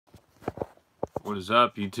What is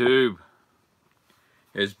up, YouTube?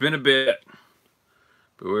 It's been a bit,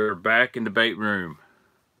 but we're back in the bait room.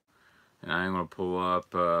 And I'm going to pull up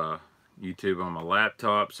YouTube on my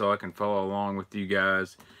laptop so I can follow along with you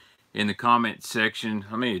guys in the comment section.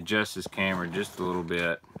 Let me adjust this camera just a little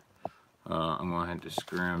bit. I'm going to have to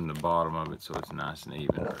scrim the bottom of it so it's nice and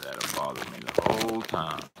even, or that'll bother me the whole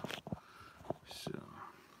time. So,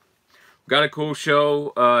 got a cool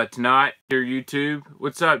show tonight here, YouTube.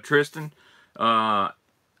 What's up, Tristan? I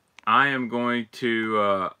am going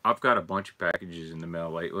to, I've got a bunch of packages in the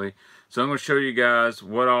mail lately. So I'm going to show you guys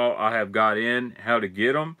what all I have got in, how to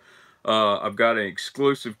get them. I've got an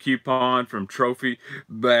exclusive coupon from Trophy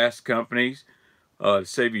Bass Companies to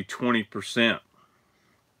save you 20%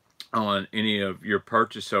 on any of your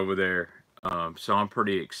purchase over there. So I'm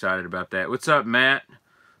pretty excited about that. What's up, Matt?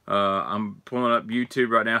 I'm pulling up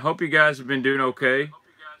YouTube right now. Hope you guys have been doing okay.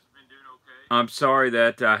 I'm sorry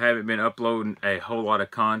that I haven't been uploading a whole lot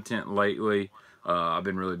of content lately. I've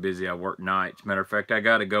been really busy. I work nights. Matter of fact, I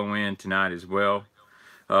got to go in tonight as well.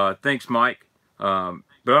 Thanks, Mike. But I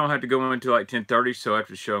don't have to go in until like 10:30, so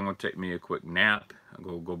after the show, I'm going to take me a quick nap. I'm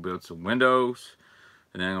going to go build some windows,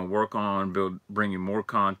 and then I'm going to work on bringing more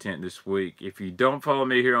content this week. If you don't follow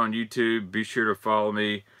me here on YouTube, be sure to follow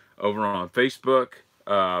me over on Facebook.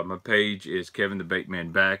 My page is Kevin the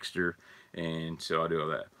Baitman Baxter, and so I do all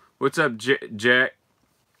that. What's up, Jack?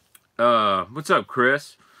 What's up,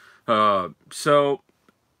 Chris? So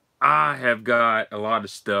I have got a lot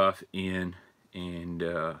of stuff in, and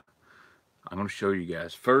I'm going to show you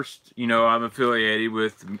guys. First, you know, I'm affiliated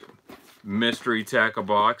with Mystery Tackle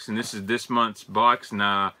Box, and this is this month's box.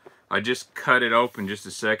 Now, I just cut it open just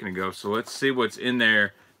a second ago, so let's see what's in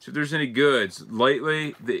there. See if there's any goods.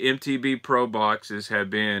 Lately, the MTB Pro boxes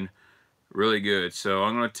have been really good, so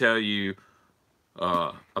I'm going to tell you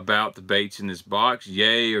about the baits in this box,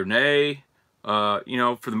 yay or nay. You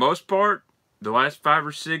know, for the most part, the last 5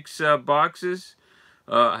 or 6 boxes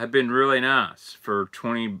have been really nice. For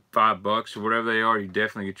 25 bucks or whatever they are, you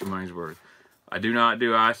definitely get your money's worth. I do not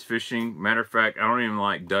do ice fishing. Matter of fact, I don't even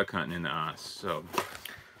like duck hunting in the ice. So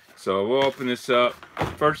we'll open this up.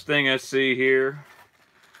 First thing I see here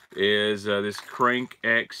is this Crank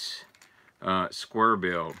X square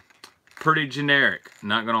bill. Pretty generic,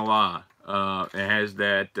 not gonna lie. It has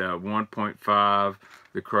that 1.5,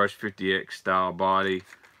 the Crush 50X style body.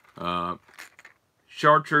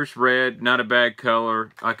 Chartreuse red, not a bad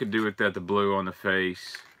color. I could do with that, the blue on the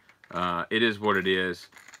face. It is what it is.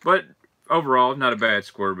 But overall, not a bad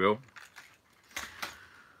square bill.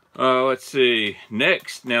 Let's see.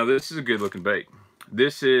 Next, now this is a good looking bait.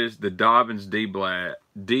 This is the Dobyns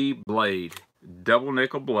D-Blade. Double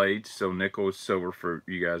nickel blades. So nickel is silver for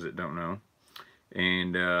you guys that don't know.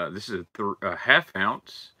 And this is a half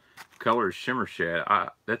ounce. Color is shimmer shad.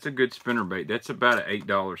 That's a good spinner bait. That's about an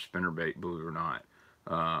 $8 spinner bait, believe it or not.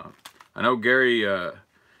 I know Gary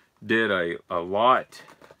did a lot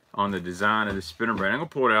on the design of the spinner bait. I'm gonna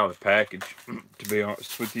pull it out of the package to be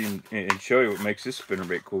honest with you and show you what makes this spinner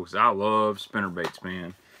bait cool. Cause I love spinner baits,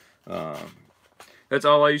 man. That's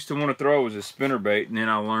all I used to want to throw was a spinner bait, and then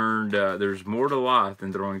I learned there's more to life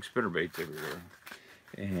than throwing spinner baits everywhere.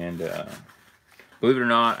 And believe it or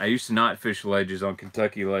not, I used to not fish ledges on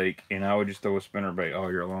Kentucky Lake, and I would just throw a spinner bait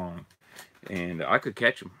all year long. And I could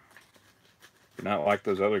catch them, but not like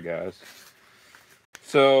those other guys.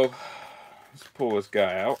 So, let's pull this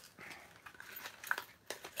guy out.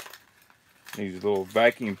 These little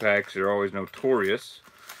vacuum packs are always notorious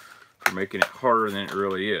for making it harder than it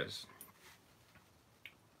really is.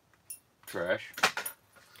 Trash.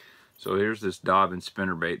 So here's this Dobyns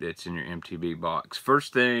spinnerbait that's in your MTB box.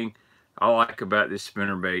 First thing I like about this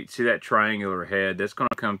spinnerbait, see that triangular head? That's going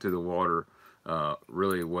to come through the water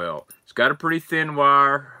really well. It's got a pretty thin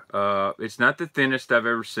wire. It's not the thinnest I've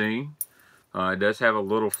ever seen. It does have a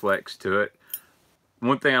little flex to it.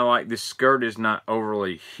 One thing I like, this skirt is not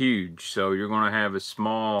overly huge, so you're going to have a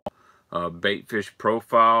small bait fish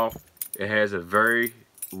profile. It has a very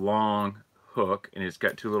long hook, and it's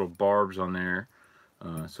got 2 little barbs on there.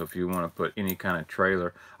 So if you want to put any kind of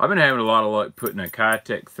trailer. I've been having a lot of luck putting a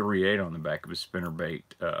Kitech 3.8 on the back of a spinnerbait.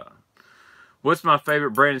 What's my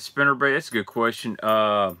favorite brand of spinnerbait? That's a good question.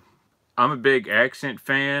 I'm a big Accent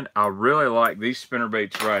fan. I really like these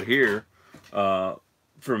spinnerbaits right here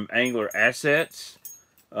from Angler Assets.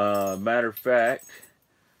 Matter of fact,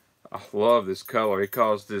 I love this color. He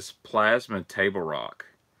calls this Plasma Table Rock.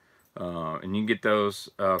 And you can get those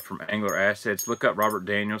from Angler Assets. Look up Robert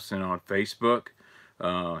Danielson on Facebook.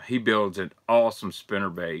 He builds an awesome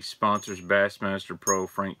spinnerbait. Sponsors Bassmaster Pro,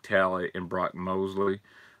 Frank Talley, and Brock Mosley.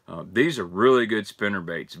 These are really good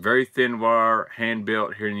spinnerbaits. Very thin wire, hand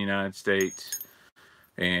built here in the United States.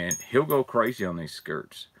 and he'll go crazy on these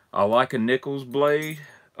skirts. I like a Nichols blade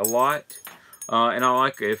a lot, and I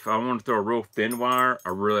like, if I want to throw a real thin wire, I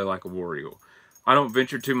really like a War Eagle. I don't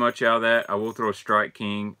venture too much out of that. I will throw a Strike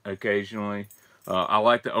King occasionally. I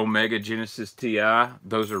like the Omega Genesis TI.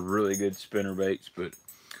 Those are really good spinner baits, but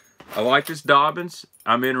I like this Dobbins.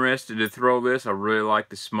 I'm interested to throw this. I really like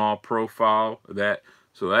the small profile of that.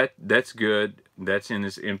 So that's good. That's in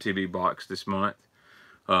this MTB box this month.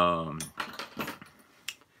 Do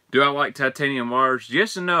I like titanium wires?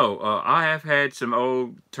 Yes and no. I have had some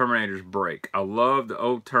old Terminators break. I love the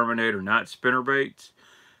old Terminator night spinner baits.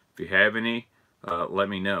 If you have any, let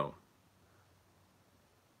me know.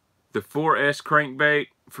 The 4S crankbait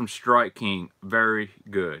from Strike King, very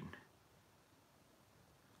good.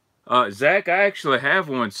 Zach, I actually have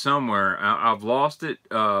one somewhere. I've lost it,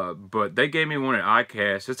 but they gave me one at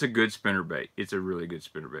iCast. It's a good spinner bait. It's a really good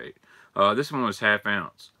spinner bait. This one was 1/2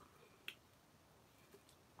 ounce.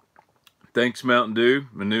 Thanks, Mountain Dew,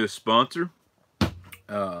 my newest sponsor.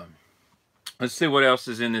 Let's see what else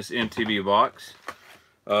is in this MTB box.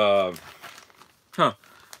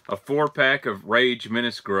 A 4-pack of Rage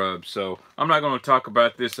Menace grubs. So I'm not going to talk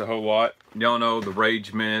about this a whole lot. Y'all know the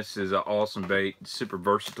Rage Menace is an awesome bait. It's super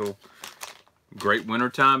versatile. Great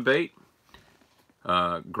wintertime bait.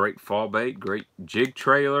 Great fall bait. Great jig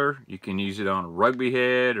trailer. You can use it on a rugby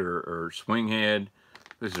head or swing head.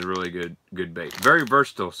 This is a really good bait. Very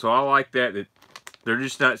versatile. So I like that they're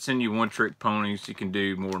just not sending you one-trick ponies. You can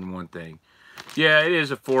do more than one thing. Yeah, it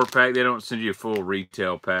is a 4-pack. They don't send you a full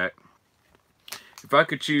retail pack. If I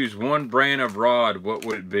could choose one brand of rod, what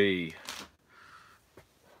would it be?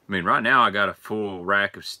 I mean, right now I got a full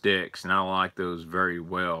rack of sticks, and I like those very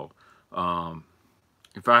well.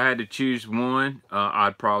 If I had to choose one,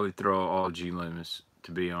 I'd probably throw all G Loomis,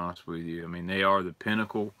 to be honest with you. I mean, they are the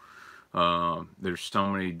pinnacle. There's so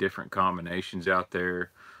many different combinations out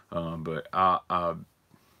there, but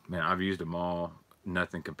man, I've used them all.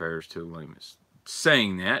 Nothing compares to Loomis.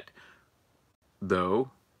 Saying that,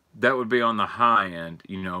 though, that would be on the high end,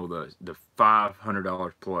 you know, the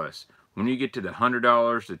 $500 plus. When you get to the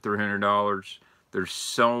 $100 to $300, there's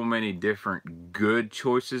so many different good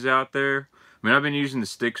choices out there. I mean, I've been using the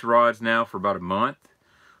Sticks rods now for about a month.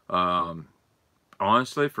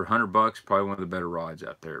 Honestly, for $100, probably one of the better rods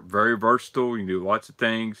out there. Very versatile. You can do lots of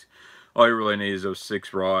things. All you really need is those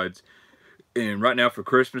 6 rods. And right now for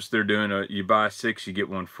Christmas, they're doing you buy 6, you get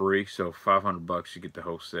 1 free. So $500, you get the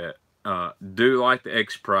whole set. Do like the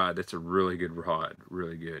X Pride. That's a really good rod.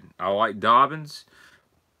 Really good. I like Dobbins.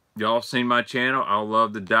 Y'all seen my channel. I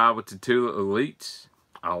love the Die with the Tula Elites.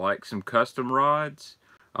 I like some custom rods.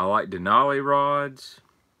 I like Denali rods.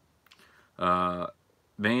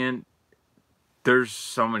 Man, there's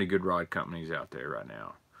so many good rod companies out there right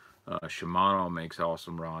now. Shimano makes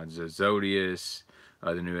awesome rods. Zodius,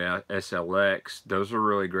 the new SLX. Those are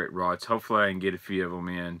really great rods. Hopefully I can get a few of them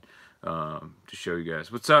in to show you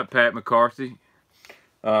guys. What's up, Pat McCarthy?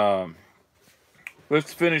 Let's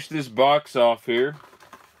finish this box off here.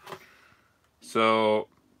 So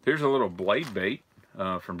here's a little blade bait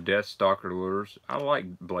from Death Stalker Lures. I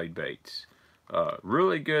like blade baits.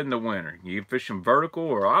 Really good in the winter. You can fish them vertical,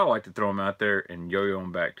 or I like to throw them out there and yo-yo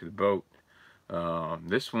them back to the boat.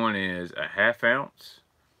 This one is a 1/2 ounce.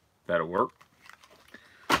 That'll work.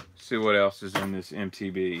 See what else is in this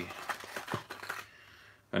MTB.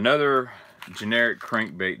 Another generic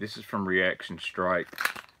crankbait. This is from Reaction Strike.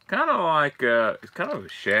 Kind of like, it's kind of a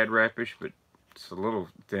shad rapish, but it's a little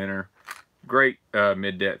thinner. Great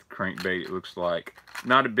mid-depth crankbait, it looks like.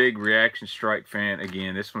 Not a big Reaction Strike fan.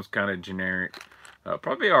 Again, this one's kind of generic.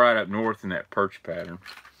 Probably alright up north in that perch pattern.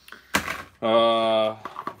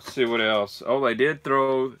 Let's see what else. Oh, they did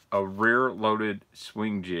throw a rear-loaded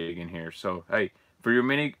swing jig in here. So, hey, for your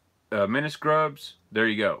mini menace grubs, there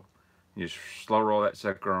you go. You just slow roll that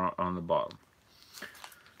sucker on the bottom.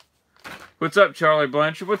 What's up, Charlie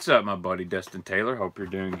Blanchard? What's up, my buddy Dustin Taylor? Hope you're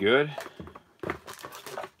doing good.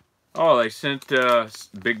 Oh, they sent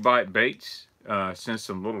Big Bite Baits. Sent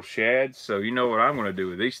some little shads. So you know what I'm going to do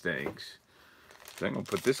with these things. So I'm going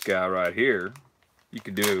to put this guy right here. You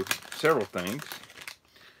could do several things.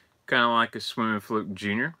 Kind of like a Swimming Fluke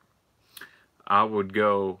Junior. I would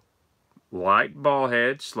go light ball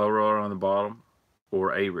head, slow roller on the bottom,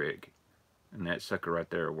 or A-rig. And that sucker right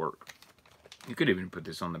there will work. You could even put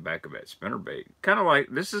this on the back of that spinner bait. Kind of like,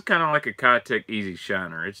 this is kind of like a Kitech Easy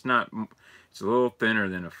Shiner. It's not, it's a little thinner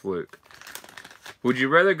than a Fluke. Would you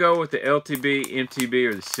rather go with the LTB, MTB,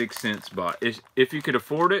 or the 6 cent spot? If you could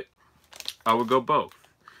afford it, I would go both.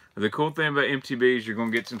 The cool thing about MTB is you're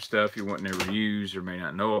going to get some stuff you won't never use or may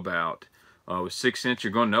not know about. With 6 cents,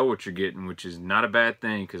 you're going to know what you're getting, which is not a bad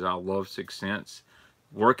thing because I love 6 cents.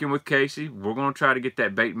 working with Casey. We're going to try to get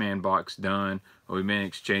that Baitman box done. We've been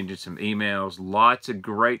exchanging some emails. Lots of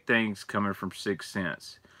great things coming from 6th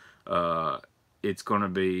Sense. It's going to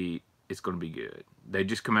be good. They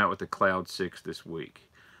just come out with the Cloud 6 this week.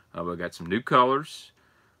 We got some new colors.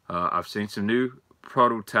 I've seen some new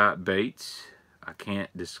prototype baits. I can't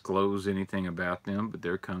disclose anything about them, but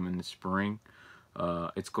they're coming this spring.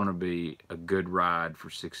 It's going to be a good ride for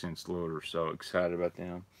 6th Sense Lures. So excited about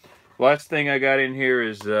them. Last thing I got in here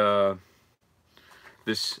is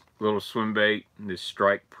this little swim bait, this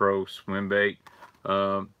Strike Pro swim bait.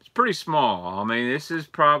 It's pretty small. I mean, this is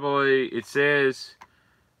probably, it says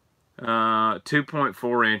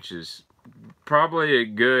 2.4 inches. Probably a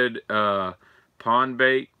good pond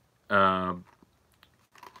bait.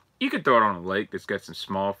 You could throw it on a lake that's got some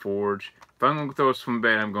small forage. If I'm going to throw a swim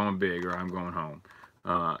bait, I'm going big or I'm going home.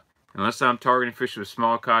 Unless I'm targeting fish with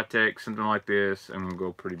small contact, something like this, I'm going to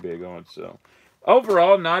go pretty big on. So,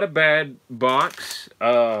 overall, not a bad box.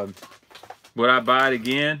 Would I buy it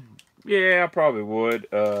again? Yeah, I probably would.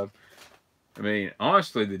 I mean,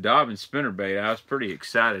 honestly, the Dobbin spinnerbait, I was pretty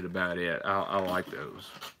excited about it. I like those.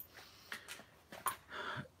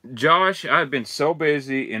 Josh, I've been so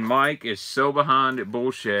busy, and Mike is so behind at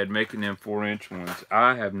Bullshed making them 4-inch ones.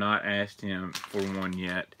 I have not asked him for one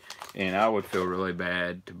yet, and I would feel really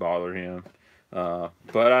bad to bother him.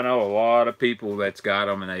 But I know a lot of people that's got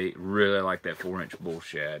them, and they really like that 4-inch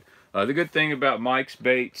Bullshed. The good thing about Mike's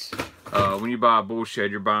baits, when you buy a Bullshed,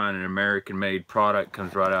 you're buying an American-made product.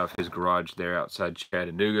 Comes right out of his garage there outside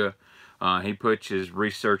Chattanooga. He puts his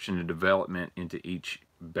research and development into each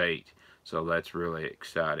bait. So that's really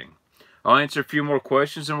exciting. I'll answer a few more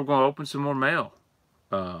questions and we're going to open some more mail.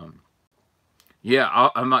 Yeah,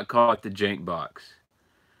 I might call it the jank box.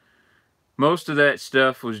 Most of that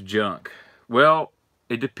stuff was junk. Well,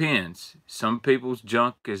 it depends. Some people's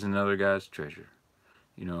junk is another guy's treasure.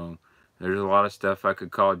 You know, there's a lot of stuff I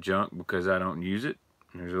could call junk because I don't use it.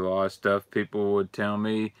 There's a lot of stuff people would tell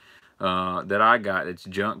me that I got that's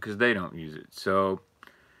junk because they don't use it. So,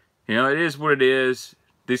 you know, it is what it is.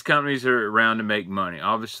 These companies are around to make money.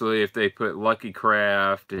 Obviously, if they put Lucky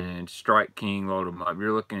Craft and Strike King, load them up,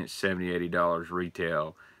 you're looking at $70, $80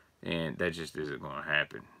 retail, and that just isn't going to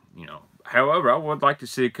happen. You know. However, I would like to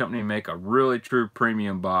see a company make a really true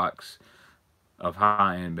premium box of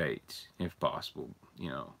high-end baits, if possible.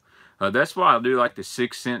 You know, that's why I do like the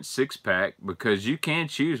 6th Sense 6-pack, because you can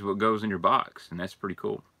choose what goes in your box, and that's pretty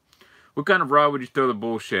cool. What kind of rod would you throw the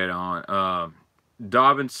Bullshed on?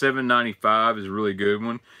 Dobbin 795 is a really good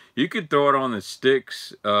one. You could throw it on the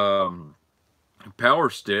sticks, power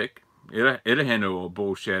stick. It'll handle a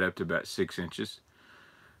Bullshed up to about 6 inches.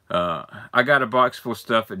 I got a box full of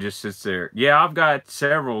stuff that just sits there. Yeah, I've got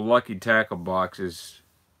several Lucky Tackle boxes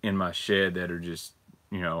in my shed that are just,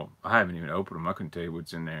 you know, I haven't even opened them. I couldn't tell you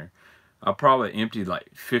what's in there. I probably emptied like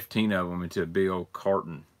 15 of them into a big old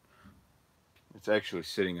carton. It's actually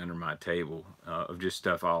sitting under my table of just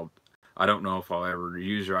stuff I don't know if I'll ever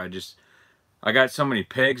use her. I got so many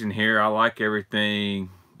pegs in here. I like everything,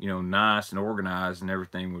 you know, nice and organized, and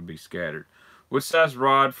everything would be scattered. What size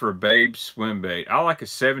rod for a Babe swim bait? I like a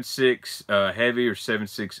 7.6 heavy or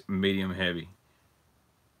 7.6 medium heavy.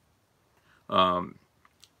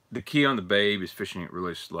 The key on the Babe is fishing it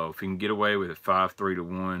really slow. If you can get away with a 5.3 to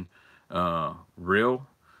 1 reel,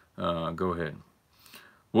 go ahead.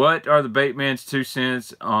 What are the Baitman's 2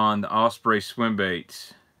 cents on the Osprey swim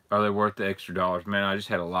baits? Are they worth the extra dollars? Man, I just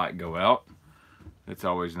had a lot go out. It's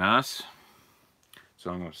always nice.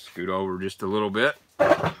 So I'm going to scoot over just a little bit.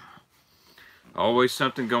 Always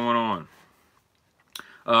something going on.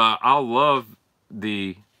 I love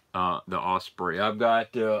the Osprey. I've got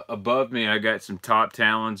above me, I got some top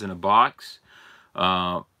talons in a box.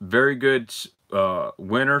 Very good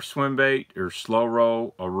winter swim bait or slow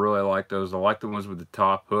roll. I really like those. I like the ones with the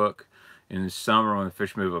top hook. In the summer, when the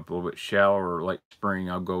fish move up a little bit shallower, or late spring,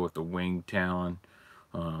 I'll go with the wing talon.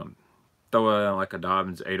 Throw it out like a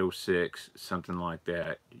Dobbins 806, something like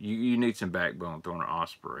that. You need some backbone throwing an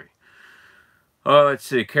Osprey. Let's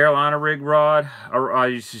see, Carolina rig rod. I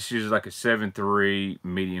used to use like a 7.3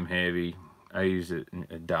 medium heavy. I use it in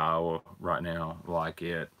a Daiwa right now, like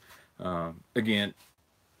it. Again,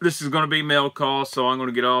 this is going to be mail call, so I'm going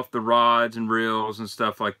to get off the rods and reels and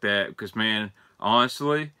stuff like that, because, man,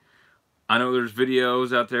 honestly, I know there's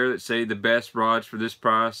videos out there that say the best rods for this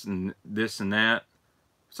price and this and that.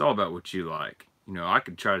 It's all about what you like. You know, I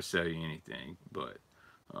could try to sell you anything, but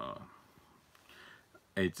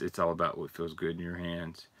it's all about what feels good in your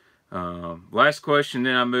hands. Last question,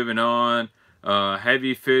 then I'm moving on. Have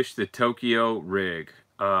you fished the Tokyo rig?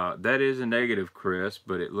 That is a negative, Chris,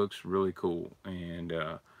 but it looks really cool. And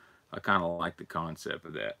I kind of like the concept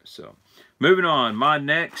of that. So moving on, my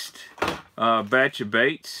next batch of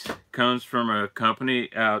baits comes from a company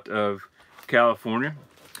out of California.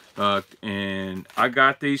 And I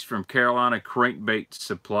got these from Carolina Crankbait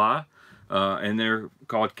Supply, and they're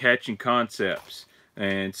called Catching Concepts.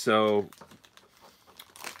 And so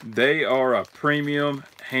they are a premium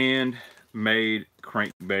handmade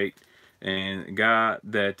crankbait, and the guy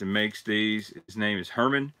that makes these, his name is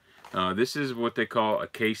Herman. This is what they call a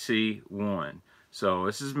KC1. So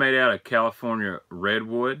this is made out of California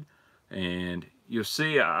redwood, and you'll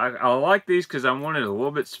see I like these because I wanted a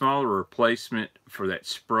little bit smaller replacement for that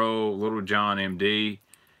Spro Little John MD,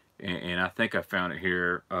 and I think I found it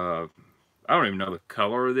here. I don't even know the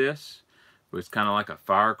color of this, but it's kind of like a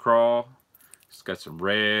fire crawl. It's got some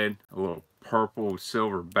red, a little purple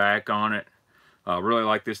silver back on it. I really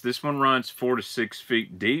like this. This one runs 4 to 6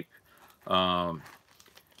 feet deep.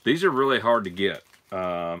 These are really hard to get.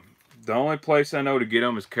 The only place I know to get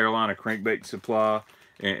them is Carolina Crankbait Supply,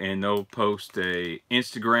 and they'll post a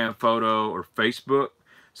Instagram photo or Facebook.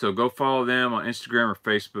 So go follow them on Instagram or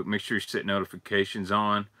Facebook. Make sure you set notifications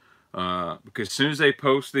on, because as soon as they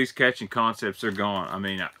post these catching concepts, they're gone. I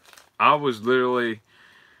mean, I was literally,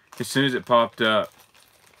 as soon as it popped up,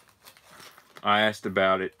 I asked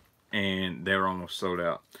about it, and they were almost sold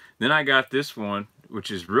out. Then I got this one, which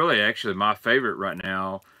is really actually my favorite right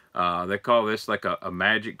now. They call this like a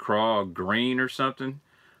magic crawl green or something.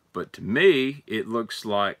 But to me, it looks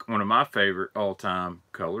like one of my favorite all-time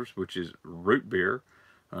colors, which is root beer.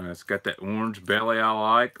 It's got that orange belly I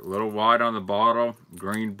like, a little white on the bottom,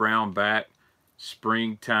 green-brown back,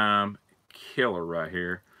 springtime killer right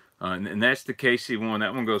here. And that's the KC1.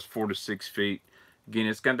 That one goes 4 to 6 feet. Again,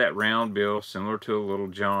 it's got that round bill, similar to a Little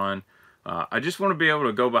John. I just want to be able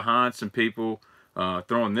to go behind some people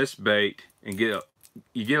throwing this bait and you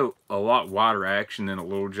get a lot wider action than a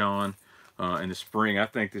Little John in the spring. I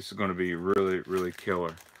think this is going to be really, really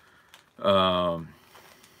killer. No,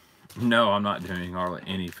 I'm not doing hardly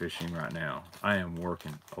any fishing right now. I am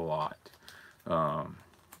working a lot.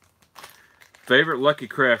 Favorite Lucky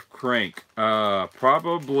Craft crank?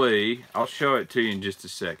 Probably, I'll show it to you in just a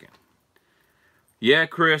second. Yeah,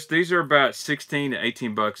 Chris, these are about 16 to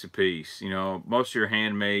 18 bucks a piece. You know, most of your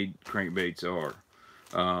handmade crankbaits are.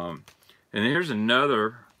 And here's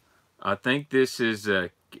another. I think this is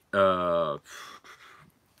a, I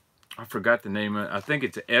forgot the name of it. I think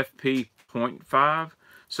it's a FP.5.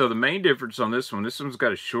 So the main difference on this one's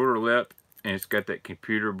got a shorter lip, and it's got that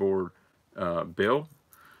computer board bill.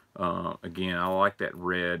 Again, I like that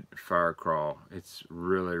red fire crawl. It's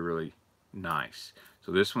really, really nice.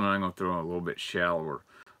 So this one I'm going to throw in a little bit shallower.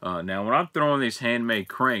 Now when I'm throwing these handmade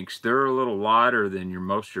cranks, they're a little lighter than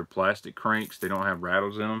most of your plastic cranks. They don't have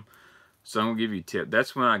rattles in them. So I'm going to give you a tip.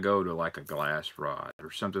 That's when I go to like a glass rod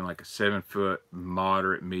or something like a 7-foot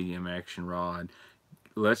moderate medium action rod.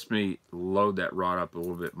 Lets me load that rod up a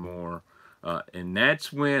little bit more. And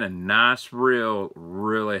that's when a nice reel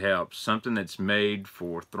really helps. Something that's made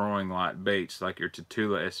for throwing light baits like your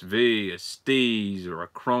Tatula SV, a Steez, or a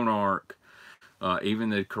Chronarch. Even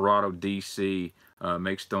the Corrado DC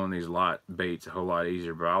makes throwing these light baits a whole lot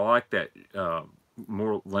easier. But I like that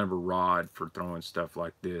more limber rod for throwing stuff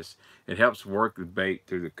like this. It helps work the bait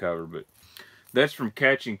through the cover. But that's from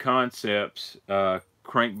Catching Concepts.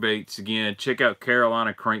 Crankbaits. Again, check out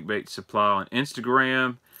Carolina Crankbait Supply on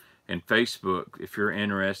Instagram and Facebook if you're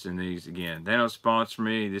interested in these. Again, they don't sponsor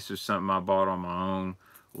me. This is something I bought on my own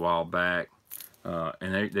a while back.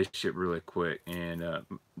 And they ship really quick. And the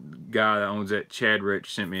guy that owns that, Chad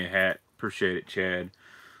Rich, sent me a hat. Appreciate it, Chad.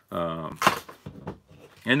 And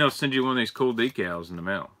they'll send you one of these cool decals in the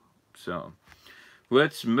mail. So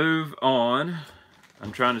let's move on.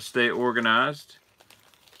 I'm trying to stay organized.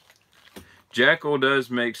 Jackal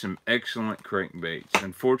does make some excellent crankbaits.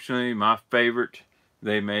 Unfortunately, my favorite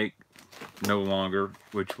they make no longer,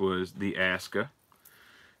 which was the Aska.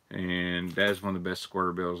 And that is one of the best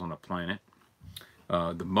square bills on the planet.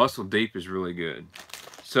 The Muscle Deep is really good.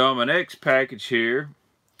 So my next package here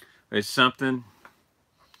is something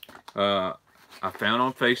I found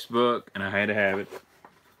on Facebook, and I had to have it.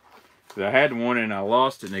 I had one and I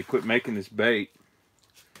lost it, and they quit making this bait.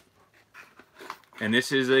 And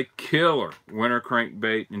this is a killer winter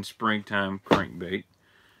crankbait and springtime crankbait.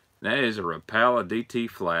 That is a Rapala DT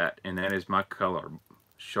flat, and that is my color.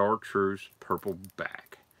 Chartreuse purple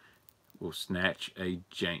back. Will snatch a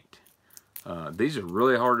jaint. These are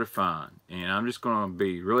really hard to find, and I'm just going to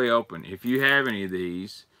be really open. If you have any of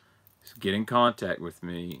these, get in contact with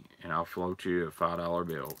me, and I'll float you a $5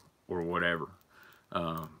 bill or whatever.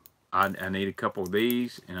 I need a couple of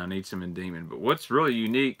these, and I need some in Demon. But what's really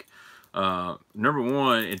unique Number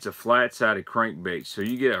one, it's a flat-sided crankbait, so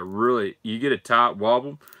you get a tight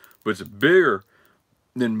wobble, but it's bigger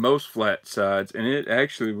than most flat sides, and it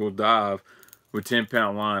actually will dive with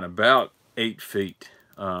 10-pound line about 8 feet.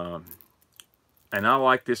 And I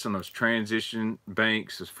like this on those transition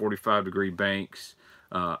banks, those 45-degree banks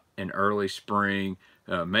in early spring.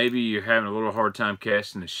 Maybe you're having a little hard time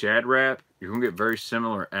casting the shad wrap. You're going to get very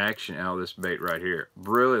similar action out of this bait right here.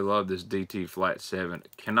 Really love this DT Flat 7.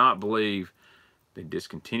 Cannot believe they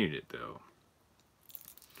discontinued it, though.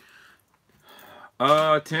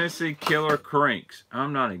 Tennessee Killer Cranks.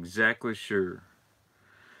 I'm not exactly sure.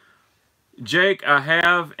 Jake, I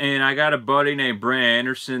have, and I got a buddy named Brent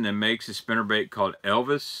Anderson that makes a spinnerbait called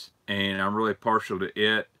Elvis, and I'm really partial to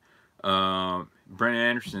it. Brent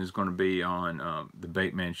Anderson is going to be on the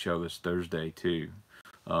Baitman show this Thursday, too,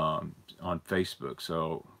 on Facebook.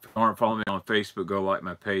 So if you aren't following me on Facebook, go like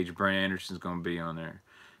my page. Brent Anderson's going to be on there.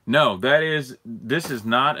 No, this is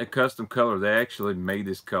not a custom color. They actually made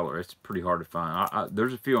this color. It's pretty hard to find.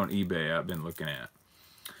 There's a few on eBay I've been looking at.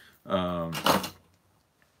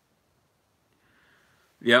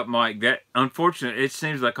 Yep, Mike. That unfortunate. It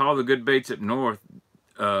seems like all the good baits up north,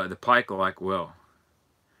 the pike like well.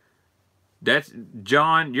 That's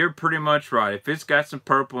John. You're pretty much right. If it's got some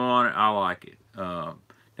purple on it, I like it. Now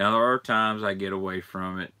there are times I get away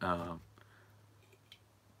from it.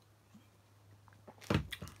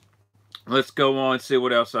 Let's go on and see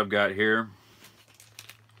what else I've got here.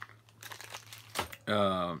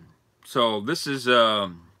 So this is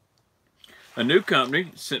a new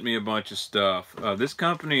company sent me a bunch of stuff. This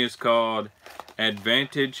company is called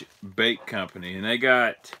Advantage Bait Company, and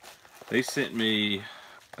they sent me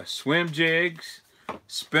swim jigs,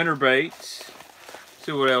 spinner baits.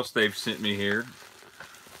 See what else they've sent me here.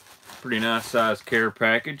 Pretty nice size care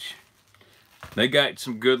package. They got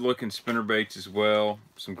some good looking spinner baits as well.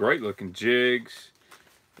 Some great looking jigs.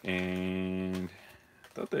 And I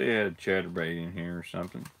thought they had a chatterbait in here or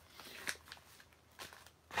something.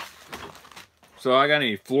 So I got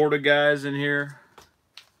any Florida guys in here?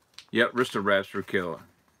 Yep, Risto Wraps for killer.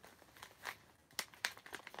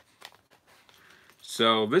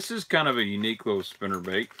 So this is kind of a unique little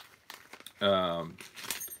spinnerbait.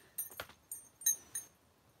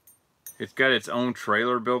 It's got its own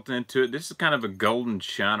trailer built into it. This is kind of a golden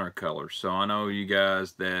shiner color. So I know you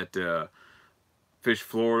guys that fish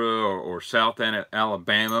Florida or South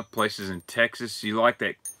Alabama, places in Texas, you like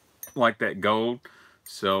that gold.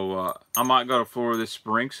 So I might go to Florida this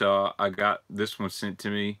spring. So I got this one sent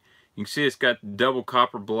to me. You can see it's got double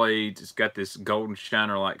copper blades. It's got this golden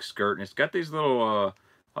shiner like skirt, and it's got these little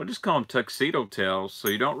I'll just call them tuxedo tails. So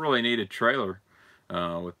you don't really need a trailer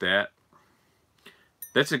with that.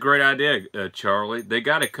 That's a great idea, Charlie. They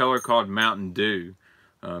got a color called Mountain Dew.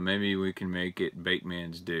 Maybe we can make it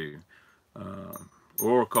Baitman's Dew.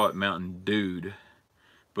 Or call it Mountain Dude.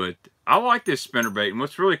 But I like this spinnerbait. And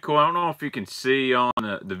what's really cool, I don't know if you can see on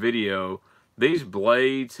the video, these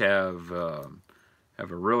blades have a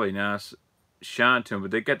really nice shine to them.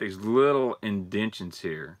 But they got these little indentions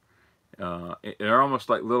here. They're almost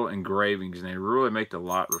like little engravings, and they really make the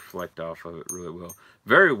light reflect off of it really well.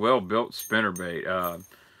 Very well built spinnerbait.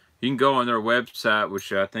 You can go on their website,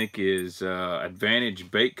 which I think is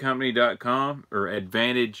advantagebaitcompany.com or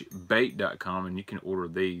advantagebait.com, and you can order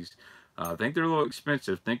these. I think they're a little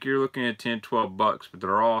expensive. I think you're looking at 10, 12 bucks, but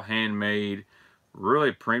they're all handmade,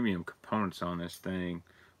 really premium components on this thing.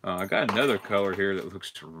 I got another color here that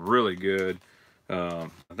looks really good. I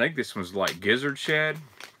think this one's like gizzard shad.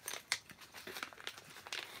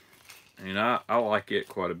 And I like it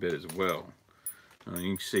quite a bit as well.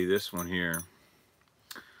 You can see this one here.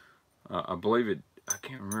 I believe it, I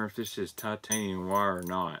can't remember if this is titanium wire or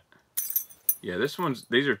not. Yeah, these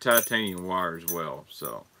are titanium wire as well.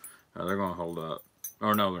 So they're going to hold up.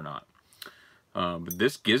 Or no, they're not. But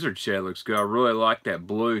this gizzard shad looks good. I really like that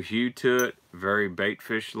blue hue to it. Very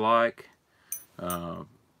baitfish-like.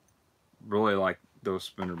 Really like those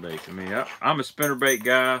spinnerbaits. I mean, I'm a spinnerbait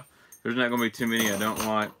guy. There's not going to be too many I don't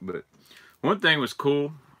like, but one thing was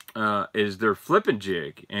cool is their flipping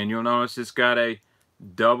jig, and you'll notice it's got a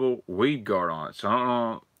double weed guard on it. So I don't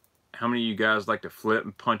know how many of you guys like to flip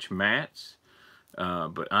and punch mats,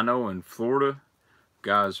 but I know in Florida,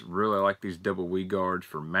 guys really like these double weed guards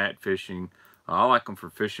for mat fishing. I like them for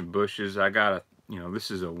fishing bushes. I got this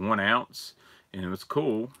is a 1 ounce, and what's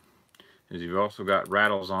cool is you've also got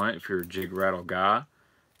rattles on it if you're a jig rattle guy.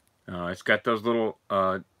 It's got those little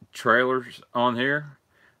trailers on here.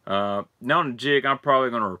 Now on the jig, I'm probably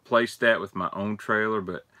going to replace that with my own trailer,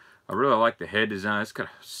 but I really like the head design. It's got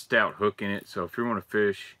a stout hook in it, so if you want to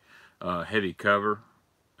fish heavy cover,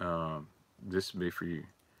 this would be for you.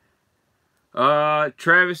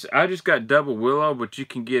 Travis, I just got double willow, but you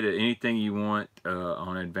can get anything you want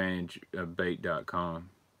on AdvantageBait.com.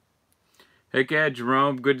 Heck yeah,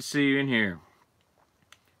 Jerome, good to see you in here.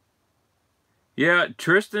 Yeah,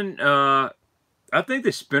 Tristan, I think the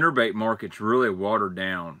spinnerbait market's really watered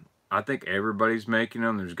down. I think everybody's making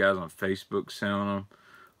them. There's guys on Facebook selling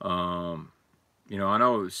them. You know, I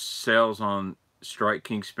know sales on Strike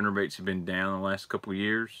King spinnerbaits have been down the last couple of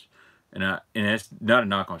years, and that's not a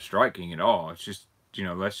knock on Strike King at all. It's just, you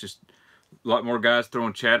know, that's just a lot more guys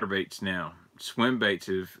throwing chatterbaits now. Swim baits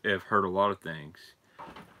have hurt a lot of things.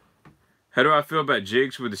 How do I feel about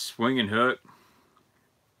jigs with a swinging hook?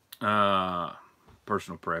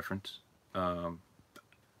 Personal preference. I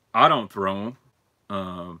don't throw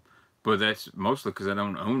them, but that's mostly because I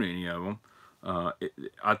don't own any of them.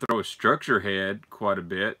 I throw a structure head quite a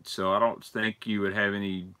bit, so I don't think you would have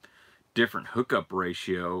any different hookup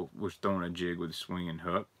ratio with throwing a jig with a swinging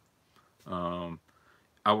hook.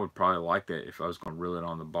 I would probably like that if I was going to reel it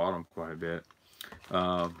on the bottom quite a bit.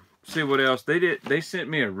 See what else they did. They sent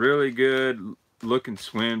me a really good looking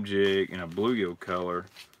swim jig in a bluegill color.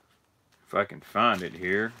 If I can find it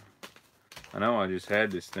here. I know I just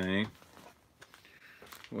had this thing.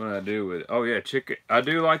 What do I do with it? Oh yeah, check it. I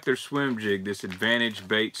do like their swim jig, this Advantage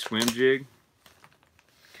Bait swim jig.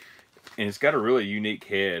 And it's got a really unique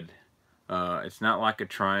head. It's not like a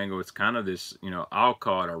triangle. It's kind of this, you know, I'll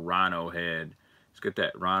call it a rhino head. It's got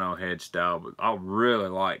that rhino head style, but I really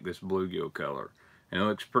like this bluegill color. And it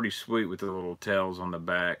looks pretty sweet with the little tails on the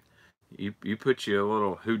back. You put you a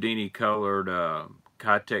little Houdini colored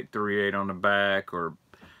Kitech 3.8 on the back, or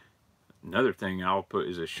another thing I'll put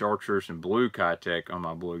is a chartreuse and blue Kitech on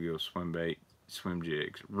my bluegill swim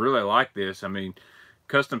jigs. Really like this. I mean,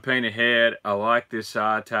 custom painted head. I like this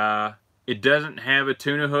eye tie. It doesn't have a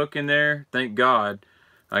tuna hook in there, thank God.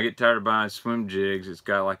 I get tired of buying swim jigs. It's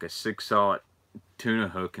got like a 6/0 tuna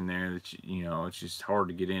hook in there that, you know, it's just hard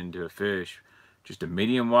to get into a fish. Just a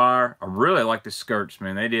medium wire. I really like the skirts,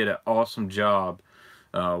 man. They did an awesome job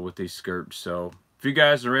with these skirts. So if you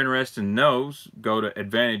guys are interested in those, go to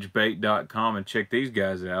AdvantageBait.com and check these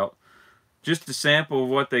guys out. Just a sample of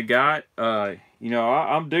what they got. You know,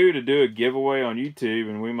 I'm due to do a giveaway on YouTube,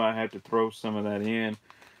 and we might have to throw some of that in.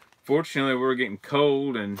 Fortunately, we're getting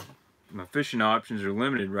cold, and my fishing options are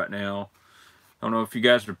limited right now. I don't know if you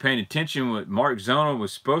guys were paying attention. But Mark Zona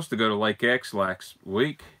was supposed to go to Lake X last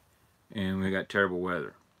week, and we got terrible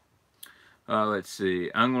weather. Let's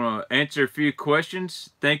see. I'm going to answer a few questions.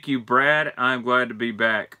 Thank you, Brad. I'm glad to be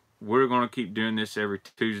back. We're going to keep doing this every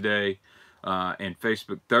Tuesday and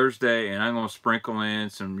Facebook Thursday, and I'm going to sprinkle in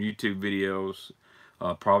some YouTube videos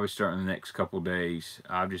probably starting in the next couple days.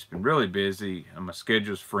 I've just been really busy, and my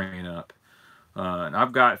schedule's freeing up. And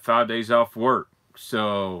I've got 5 days off work,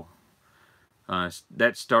 so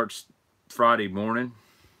that starts Friday morning.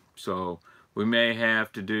 So we may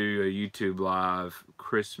have to do a YouTube Live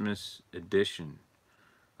Christmas edition.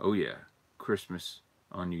 Oh yeah, Christmas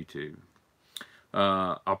on YouTube.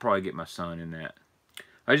 I'll probably get my son in that.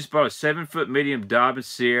 I just bought a 7-foot medium Dobbin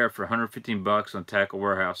Sierra for 115 bucks on Tackle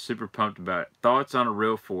Warehouse. Super pumped about it. Thoughts on a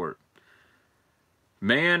reel for it?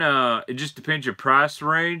 Man, it just depends your price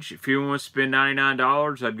range. If you want to spend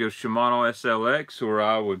 $99, I'd go Shimano SLX, or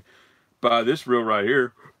I would buy this reel right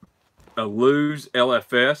here, a Lew's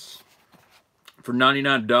LFS. For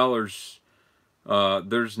 $99,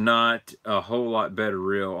 there's not a whole lot better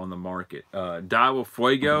reel on the market. Daiwa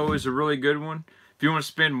Fuego is a really good one. If you want to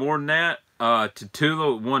spend more than that,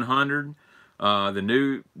 Tatula 100, the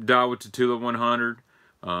new Daiwa Tatula 100,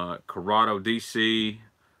 Corrado DC,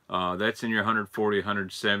 that's in your $140,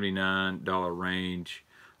 $179 range.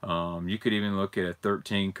 You could even look at a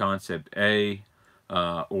 13 Concept A,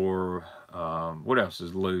 or what else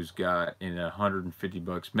has Lew's got in 150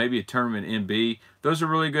 bucks? Maybe a Tournament MB. Those are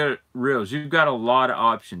really good reels. You've got a lot of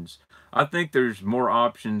options. I think there's more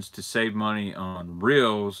options to save money on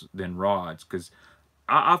reels than rods, because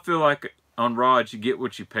I feel like on rods you get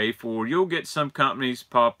what you pay for. You'll get some companies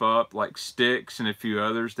pop up like Sticks and a few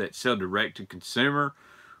others that sell direct to consumer,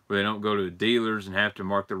 where they don't go to the dealers and have to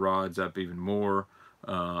mark the rods up even more.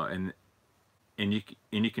 And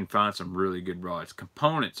you can find some really good rods.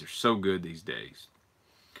 Components are so good these days.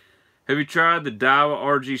 Have you tried the Daiwa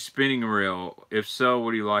RG spinning reel? If so,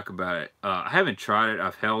 what do you like about it? I haven't tried it.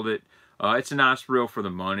 I've held it. It's a nice reel for the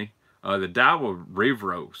money. The Daiwa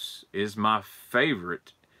Revros is my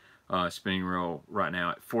favorite spinning reel right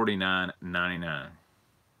now at $49.99.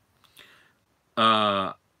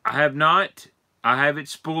 I have not. I have it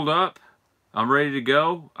spooled up. I'm ready to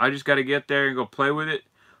go. I just got to get there and go play with it.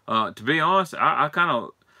 To be honest, I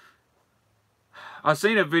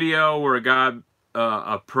seen a video where a guy,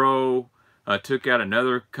 a pro, took out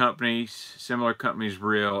another company's, similar company's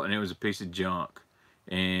reel, and it was a piece of junk.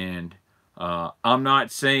 And I'm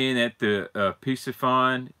not saying that the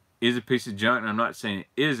Piscifun is a piece of junk, and I'm not saying it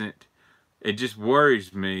isn't. It just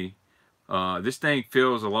worries me. This thing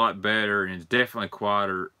feels a lot better, and it's definitely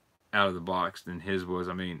quieter out of the box than his was.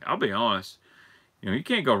 I mean, I'll be honest. You know, you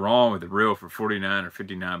can't go wrong with a reel for 49 or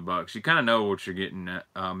 59 bucks. You kind of know what you're getting at.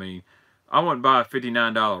 I mean, I wouldn't buy a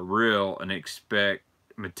 $59 reel and expect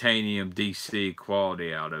Metanium DC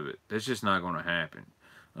quality out of it. That's just not going to happen.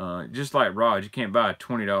 Just like rods, you can't buy a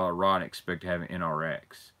 $20 rod and expect to have an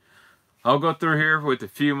NRX. I'll go through here with a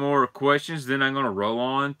few more questions, then I'm going to roll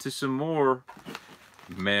on to some more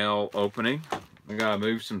mail opening. I got to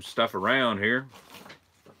move some stuff around here.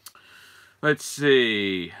 Let's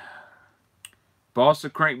see. Balsa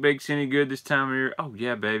crankbaits any good this time of year? Oh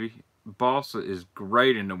yeah, baby. Balsa is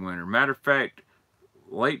great in the winter. Matter of fact,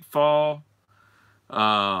 late fall,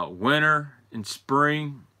 winter, and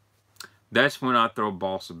spring, that's when I throw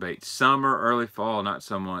balsa bait. Summer, early fall, not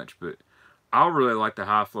so much, but I really like the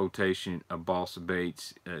high flotation of balsa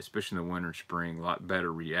baits, especially in the winter and spring. A lot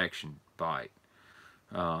better reaction bite.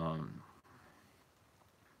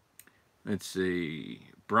 Let's see.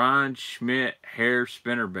 Brian Schmidt hair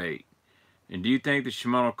spinnerbait. And do you think the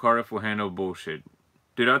Shimano Cardiff will handle bullshit?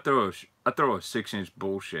 Dude, I throw a 6-inch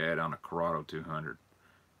bullshit on a Corrado 200.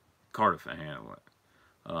 Cardiff will handle it.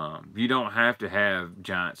 You don't have to have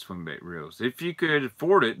giant swing bait reels. If you could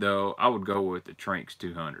afford it, though, I would go with the Tranx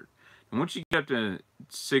 200. And once you get up to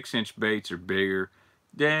 6-inch baits or bigger,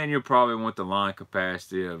 then you'll probably want the line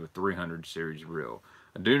capacity of a 300 series reel.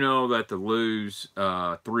 I do know that the Lew's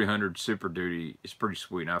 300 Super Duty is pretty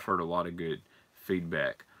sweet, and I've heard a lot of good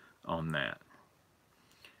feedback on that.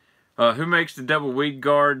 Who makes the double weed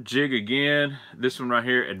guard jig again? This one right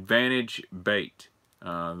here, Advantage Bait.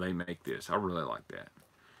 They make this. I really like that.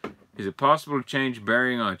 Is it possible to change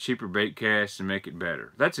bearing on a cheaper bait cast and make it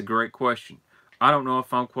better? That's a great question. I don't know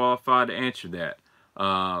if I'm qualified to answer that.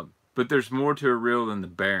 But there's more to a reel than the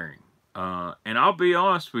bearing. And I'll be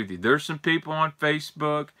honest with you. There's some people on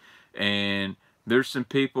Facebook and there's some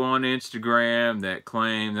people on Instagram that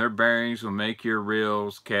claim their bearings will make your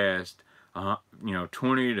reels cast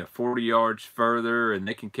 20 to 40 yards further, and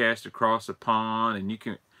they can cast across a pond, and you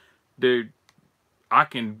can, dude, I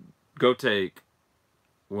can go take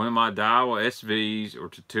one of my Daiwa SVs or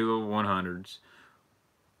Tatula 100s,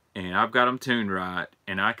 and I've got them tuned right,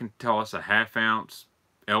 and I can toss a 1/2 ounce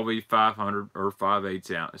LV 500 or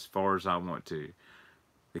 5/8 ounce as far as I want to.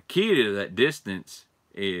 The key to that distance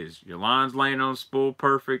is your line's laying on the spool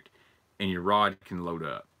perfect, and your rod can load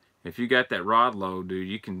up. If you got that rod load, dude,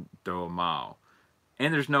 you can throw a mile.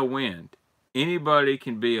 And there's no wind. Anybody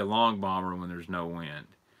can be a long bomber when there's no wind.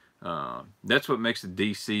 That's what makes the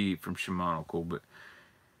DC from Shimano cool. But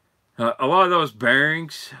a lot of those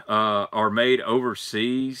bearings are made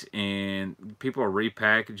overseas, and people are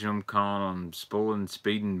repackaging them, calling them spooling,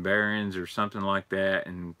 speeding bearings or something like that,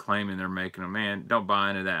 and claiming they're making them. Man, don't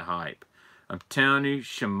buy into that hype. I'm telling you,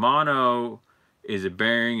 Shimano is a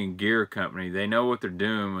bearing and gear company. They know what they're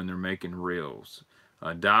doing when they're making reels.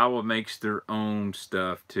 Daiwa makes their own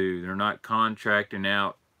stuff too. They're not contracting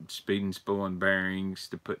out speed and spooling bearings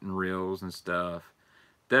to put in reels and stuff.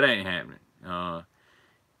 That ain't happening.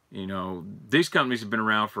 You know, these companies have been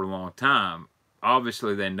around for a long time.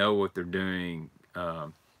 Obviously, they know what they're doing.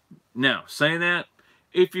 Now, saying that,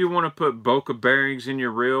 if you want to put Boca bearings in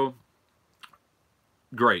your reel,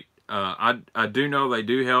 great. I do know they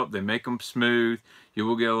do help. They make them smooth. You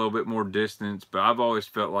will get a little bit more distance, but I've always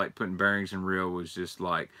felt like putting bearings in reel was just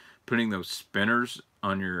like putting those spinners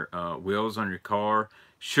on your wheels on your car.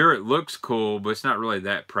 Sure, it looks cool, but it's not really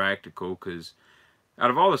that practical, because out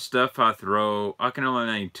of all the stuff I throw, I can only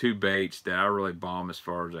name 2 baits that I really bomb as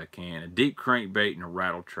far as I can. A deep crankbait and a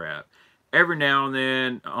rattle trap. Every now and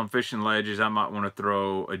then on fishing ledges, I might want to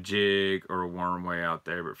throw a jig or a worm way out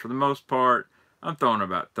there, but for the most part, I'm throwing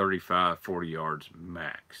about 35, 40 yards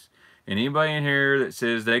max. And anybody in here that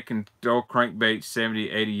says they can throw crankbait 70,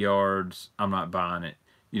 80 yards, I'm not buying it.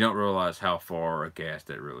 You don't realize how far a cast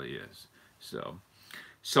that really is. So,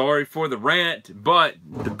 sorry for the rant, but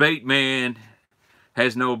the Baitman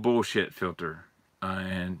has no bullshit filter.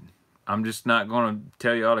 And I'm just not going to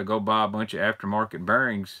tell y'all to go buy a bunch of aftermarket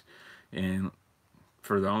bearings and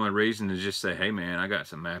for the only reason to just say, hey man, I got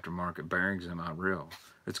some aftermarket bearings in my reel.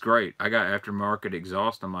 It's great. I got aftermarket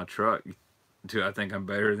exhaust on my truck. Do I think I'm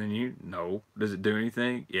better than you? No. Does it do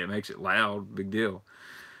anything? Yeah, it makes it loud. Big deal.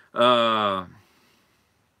 That's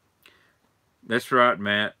right,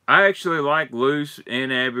 Matt. I actually like Luce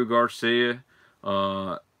and Abu Garcia.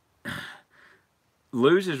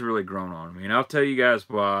 Lose has really grown on me, and I'll tell you guys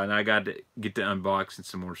why, and I got to get to unboxing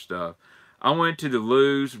some more stuff. I went to the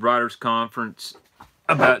Lose Writers Conference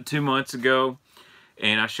about 2 months ago,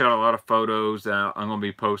 and I shot a lot of photos that I'm going to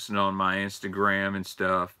be posting on my Instagram and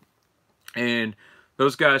stuff. And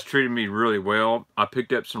those guys treated me really well. I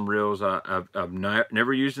picked up some reels I've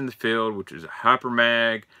never used in the field, which is a Hyper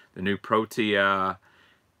Mag, the new Pro TI.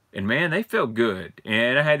 And man, they felt good.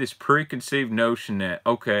 And I had this preconceived notion that,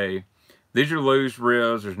 okay, these are Lose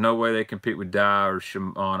reels. There's no way they compete with Dye or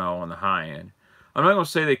Shimano on the high end. I'm not going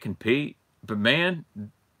to say they compete, but man,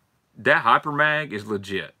 that Hyper Mag is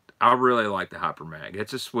legit. I really like the Hyper Mag.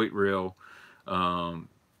 It's a sweet reel.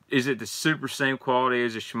 Is it the super same quality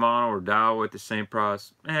as a Shimano or Daiwa at the same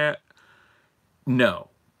price? No.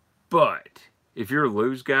 But if you're a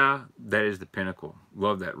Lose guy, that is the pinnacle.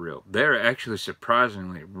 Love that reel. They're actually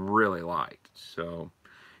surprisingly really light. So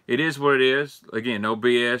it is what it is. Again, no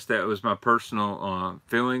BS. That was my personal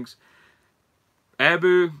feelings.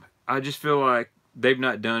 Abu, I just feel like they've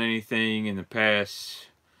not done anything in the past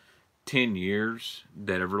 10 years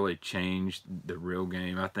that have really changed the reel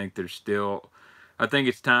game. I think it's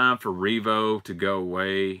time for Revo to go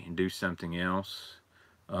away and do something else.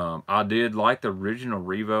 I did like the original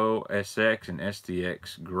Revo SX and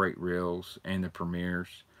STX great reels and the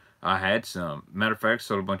Premiers. I had some. Matter of fact, I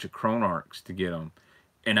sold a bunch of Chronarchs to get them.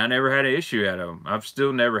 And I never had an issue out of them. I've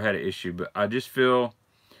still never had an issue, but I just feel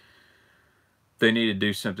they need to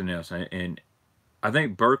do something else. And I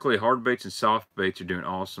think Berkeley hard baits and soft baits are doing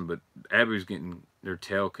awesome, but Abu's getting their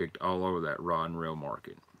tail kicked all over that rod and reel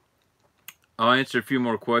market. I'll answer a few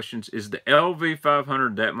more questions. Is the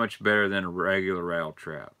LV500 that much better than a regular rattle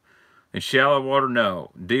trap? In shallow water,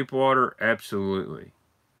 no. Deep water, absolutely.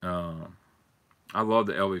 I love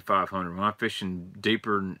the LV500. When I'm fishing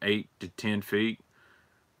deeper than 8 to 10 feet,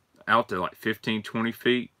 out to like 15, 20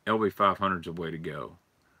 feet, LV500 is the way to go.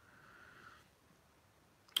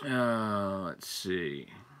 Let's see.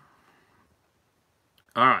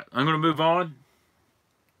 All right, I'm going to move on.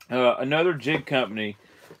 Another jig company,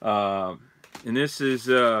 and this is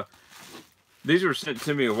these were sent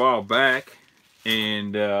to me a while back,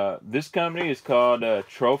 and this company is called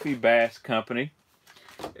Trophy Bass Company,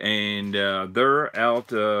 and they're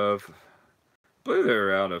out of, I believe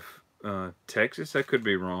they're out of Texas. I could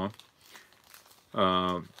be wrong.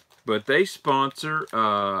 But they sponsor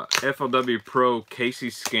FLW Pro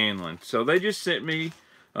Casey Scanlon. So they just sent me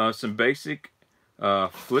some basic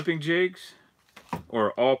flipping jigs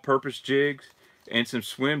or all-purpose jigs and some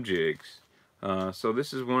swim jigs. So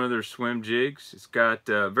this is one of their swim jigs. It's got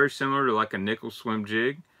very similar to like a nickel swim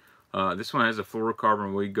jig. This one has a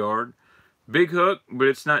fluorocarbon weed guard. Big hook, but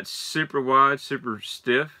it's not super wide, super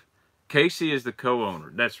stiff. Casey is the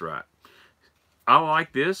co-owner. That's right. I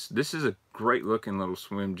like this. This is a great looking little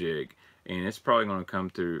swim jig, and it's probably going to come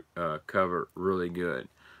through cover really good.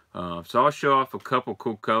 So I'll show off a couple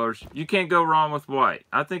cool colors. You can't go wrong with white.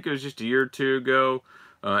 I think it was just a year or two ago,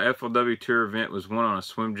 FLW Tour event was one on a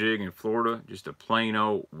swim jig in Florida, just a plain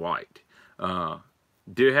old white.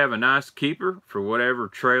 Do have a nice keeper for whatever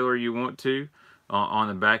trailer you want to on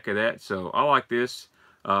the back of that. So I like this.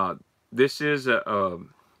 This is one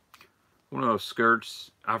of those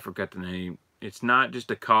skirts. I forgot the name. It's not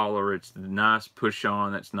just a collar, it's the nice push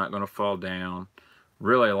on that's not going to fall down.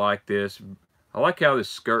 Really like this. I like how this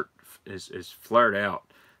skirt is flared out.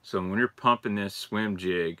 So when you're pumping this swim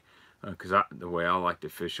jig, because the way I like to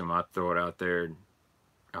fish them, I throw it out there and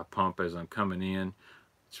I pump as I'm coming in.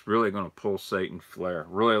 It's really going to pulsate and flare.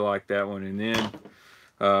 Really like that one. And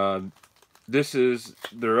then this is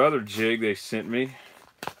their other jig they sent me.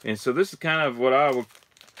 And so this is kind of what I would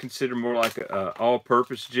consider more like an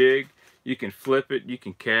all-purpose jig. You can flip it, you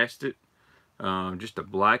can cast it, just a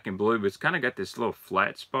black and blue, but it's kind of got this little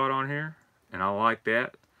flat spot on here, and I like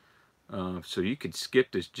that. So you could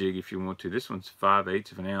skip this jig if you want to. This one's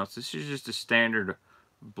 5/8 of an ounce. This is just a standard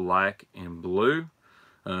black and blue.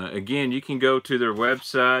 Again, you can go to their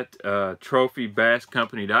website,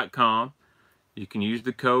 trophybasscompany.com. You can use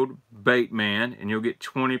the code BAITMAN, and you'll get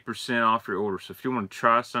 20% off your order. So if you want to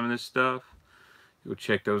try some of this stuff, go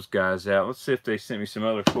check those guys out. Let's see if they sent me some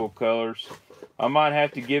other cool colors. I might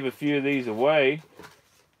have to give a few of these away.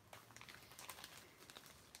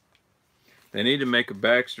 They need to make a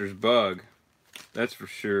Baxter's bug. That's for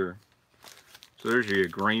sure. So there's your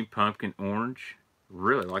green pumpkin orange.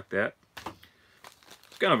 Really like that.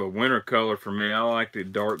 It's kind of a winter color for me. I like the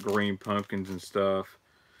dark green pumpkins and stuff.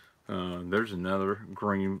 There's another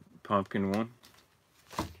green pumpkin one.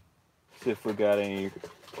 See if we got any.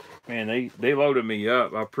 Man, they loaded me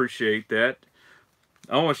up. I appreciate that.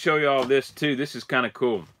 I want to show you all this too. This is kind of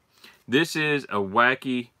cool. This is a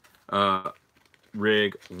wacky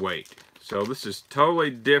rig weight. So this is totally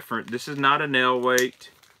different. This is not a nail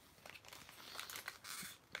weight.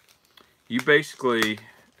 You basically,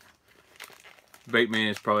 Baitman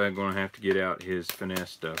is probably going to have to get out his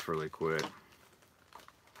finesse stuff really quick.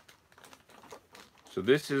 So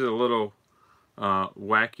this is a little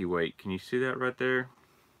wacky weight. Can you see that right there?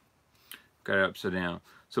 Got it upside down.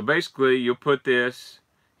 So basically, you'll put this,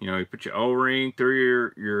 you know, you put your O-ring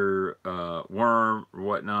through your worm or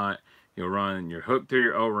whatnot. You'll run your hook through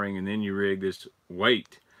your O-ring, and then you rig this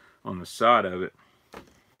weight on the side of it.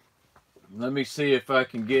 Let me see if I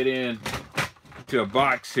can get in to a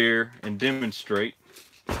box here and demonstrate.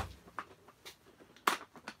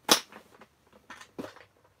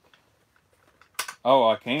 Oh,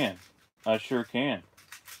 I can. I sure can.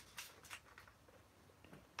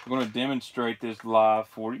 I'm going to demonstrate this live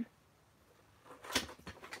for you.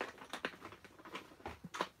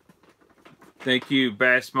 Thank you,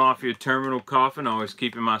 Bass Mafia Terminal Coffin, always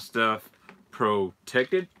keeping my stuff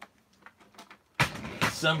protected.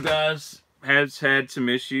 Some guys has had some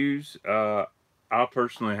issues. I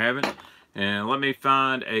personally haven't. And let me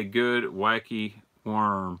find a good wacky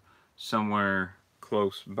worm somewhere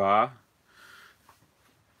close by.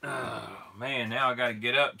 Oh man, now I gotta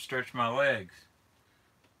get up and stretch my legs.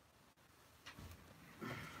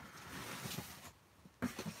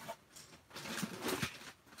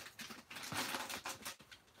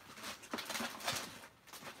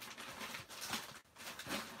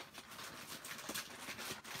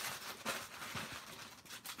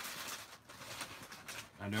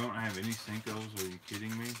 I don't have any Socails, are you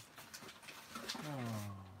kidding me? Oh,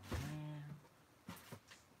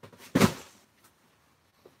 man.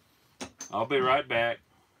 I'll be right back.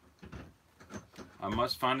 I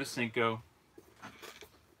must find a Socail.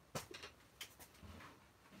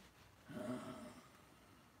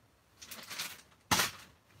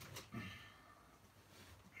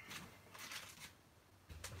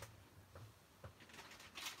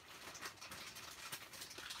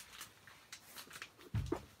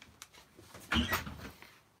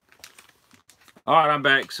 Alright, I'm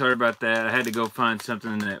back. Sorry about that. I had to go find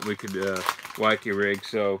something that we could wacky rig.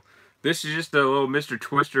 So this is just a little Mr.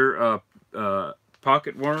 Twister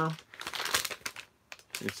pocket worm.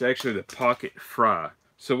 It's actually the pocket fry.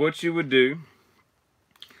 So what you would do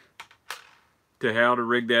to how to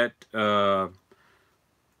rig that,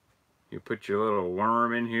 you put your little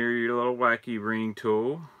worm in here, your little wacky ring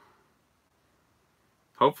tool.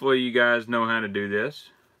 Hopefully you guys know how to do this,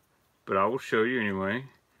 but I will show you anyway.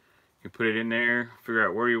 You put it in there, figure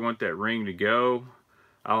out where you want that ring to go.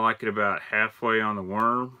 I like it about halfway on the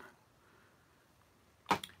worm.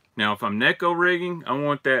 Now if I'm Neko rigging, I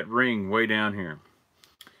want that ring way down here.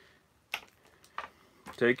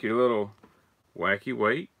 Take your little wacky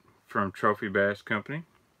weight from Trophy Bass Company.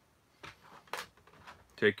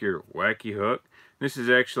 Take your wacky hook. This is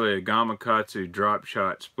actually a Gamakatsu drop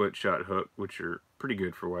shot, split shot hook, which are pretty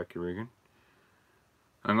good for wacky rigging.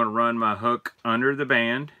 I'm going to run my hook under the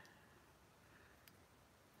band.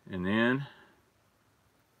 And then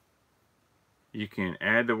you can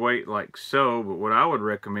add the weight like so, but what I would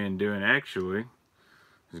recommend doing actually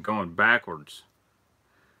is going backwards.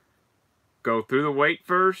 Go through the weight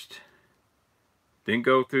first, then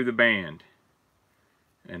go through the band.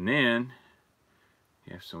 And then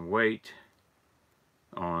you have some weight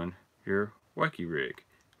on your wacky rig.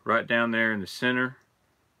 Right down there in the center.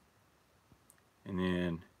 And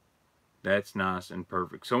then that's nice and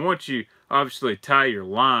perfect. So once you obviously tie your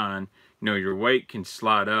line, you know, your weight can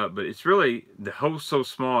slide up, but it's really, the hole's so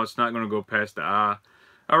small, it's not going to go past the eye.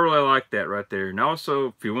 I really like that right there. And also,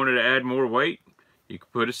 if you wanted to add more weight, you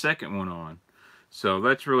could put a second one on. So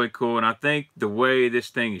that's really cool. And I think the way this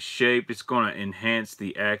thing is shaped, it's going to enhance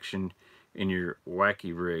the action in your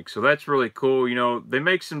wacky rig. So that's really cool. You know, they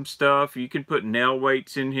make some stuff. You can put nail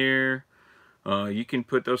weights in here. You can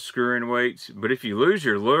put those screw-in weights. But if you lose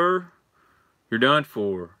your lure, you're done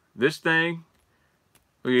for. This thing,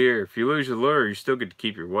 look here, if you lose your lure, you still get to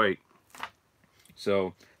keep your weight.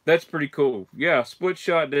 So that's pretty cool. Yeah, split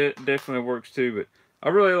shot definitely works too, but I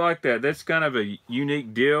really like that. That's kind of a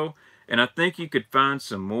unique deal, and I think you could find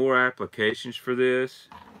some more applications for this.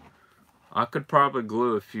 I could probably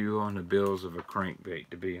glue a few on the bills of a crankbait,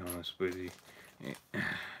 to be honest with you,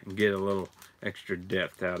 and get a little extra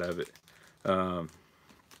depth out of it.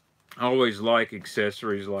 I always like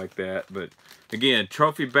accessories like that. But again,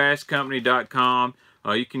 trophybasscompany.com.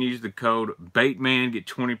 You can use the code BAITMAN, get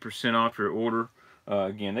 20% off your order.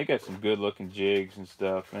 Again, they got some good looking jigs and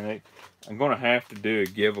stuff, and I'm going to have to do a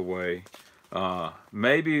giveaway.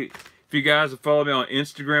 Maybe if you guys will follow me on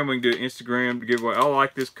Instagram, we can do an Instagram giveaway. I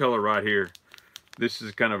like this color right here. This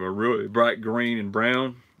is kind of a really bright green and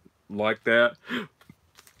brown, like that.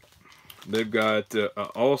 They've got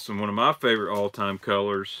awesome, one of my favorite all-time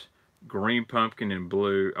colors, green pumpkin and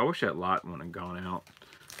blue. I wish that light one had gone out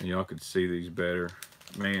and y'all could see these better.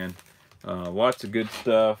 Man, lots of good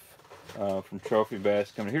stuff from Trophy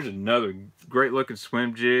Bass coming. Here's another great looking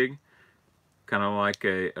swim jig, kind of like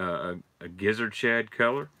a gizzard shad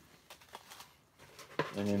color.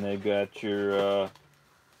 And then they've got your,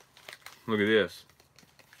 look at this.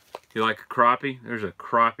 You like a crappie? There's a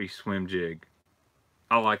crappie swim jig.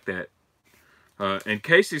 I like that. And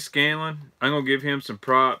Casey Scanlon, I'm going to give him some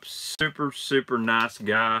props. Super, super nice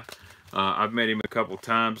guy. I've met him a couple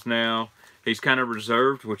times now. He's kind of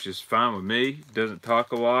reserved, which is fine with me. Doesn't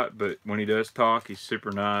talk a lot, but when he does talk, he's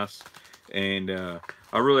super nice. And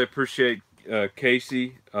I really appreciate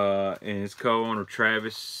Casey and his co-owner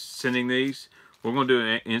Travis sending these. We're going to do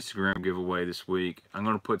an Instagram giveaway this week. I'm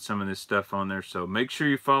going to put some of this stuff on there. So make sure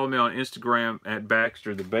you follow me on Instagram at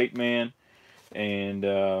BaxterTheBaitman. And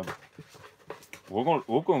we're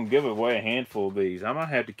going to give away a handful of these. I might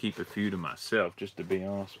have to keep a few to myself, just to be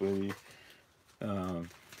honest with you.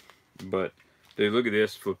 But dude, look at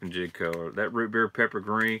this flipping jig color. That root beer pepper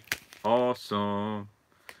green, awesome.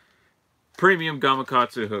 Premium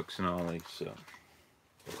Gamakatsu hooks and all these. So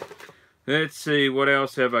let's see, what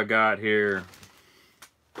else have I got here?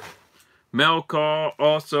 Mail call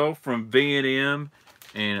also from V&M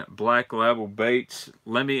and Black Label Baits.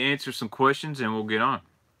 Let me answer some questions and we'll get on.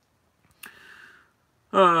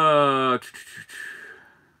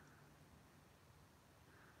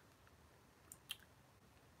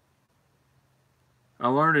 I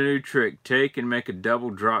learned a new trick. Take and make a double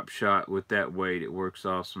drop shot with that weight. It works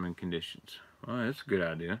awesome in conditions. Well, that's a good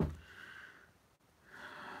idea.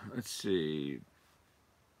 Let's see.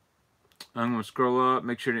 I'm going to scroll up,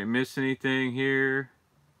 make sure I didn't miss anything here.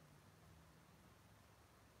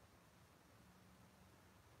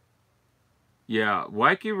 Yeah,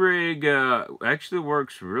 Wacky Rig actually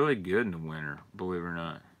works really good in the winter, believe it or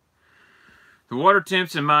not. The water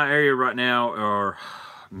temps in my area right now are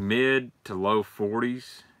mid to low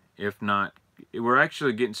 40s, if not. We're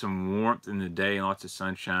actually getting some warmth in the day and lots of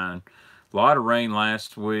sunshine. A lot of rain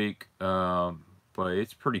last week, but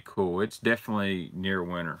it's pretty cool. It's definitely near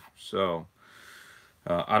winter. So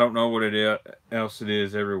I don't know what else it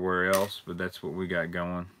is everywhere else, but that's what we got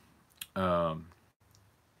going.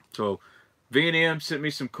 So V&M sent me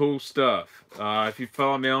some cool stuff. If you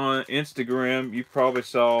follow me on Instagram, you probably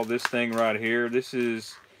saw this thing right here. This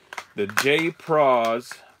is the J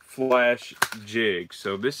Pros Flash Jig.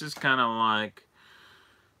 So this is kind of like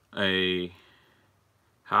a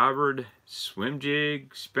hybrid swim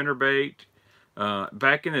jig, spinnerbait.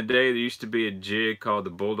 Back in the day, there used to be a jig called the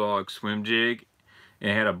Bulldog Swim Jig,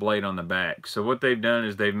 and it had a blade on the back. So what they've done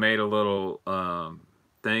is they've made a little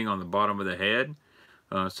thing on the bottom of the head.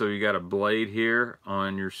 So you got a blade here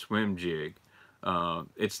on your swim jig.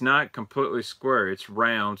 It's not completely square, it's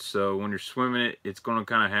round, so when you're swimming it, it's going to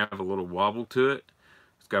kind of have a little wobble to it.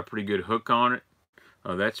 It's got a pretty good hook on it.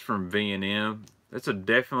 That's from V&M. That's a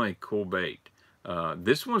definitely cool bait.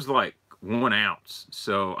 This one's like 1 ounce,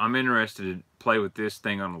 so I'm interested to play with this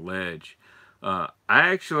thing on the ledge. I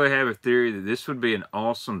actually have a theory that this would be an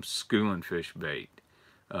awesome schooling fish bait.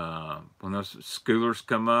 When those schoolers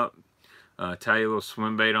come up, tie a little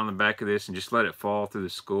swim bait on the back of this and just let it fall through the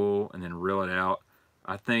school and then reel it out.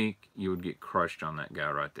 I think you would get crushed on that guy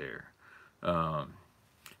right there.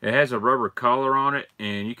 It has a rubber collar on it,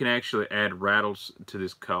 and you can actually add rattles to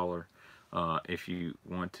this collar if you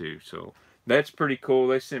want to. So that's pretty cool.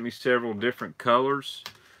 They sent me several different colors.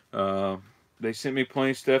 They sent me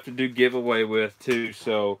plenty of stuff to do giveaway with too.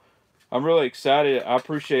 So I'm really excited. I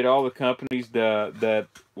appreciate all the companies that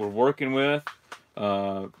we're working with.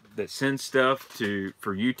 That send stuff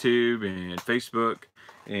for YouTube and Facebook,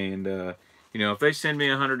 and you know, if they send me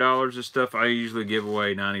 $100 of stuff, I usually give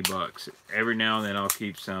away 90 bucks. Every now and then I'll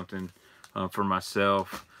keep something for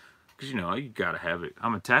myself, because you know, you gotta have it.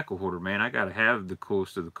 I'm a tackle hoarder, man. I gotta have the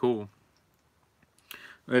coolest of the cool.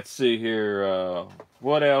 Let's see here.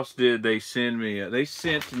 What else did they send me? They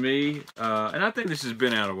sent me, and I think this has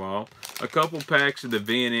been out a while, a couple packs of the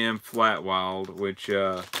V&M Flat Wild, which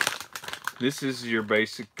this is your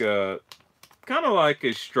basic, kind of like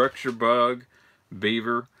a structure bug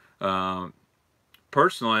beaver.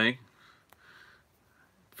 Personally,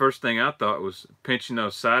 first thing I thought was pinching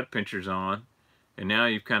those side pinchers on, and now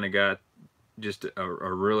you've kind of got just a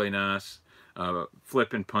really nice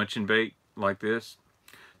flipping punching bait like this.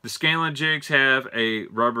 The Scanlon jigs have a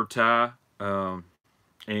rubber tie, and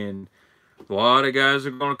a lot of guys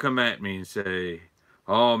are going to come at me and say,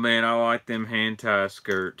 oh man, I like them hand tie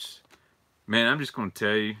skirts. man, I'm just going to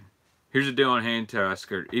tell you, here's the deal on hand tie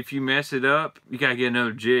skirt. If you mess it up, you got to get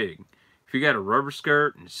another jig. If you got a rubber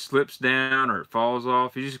skirt and it slips down or it falls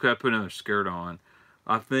off, you just got to put another skirt on.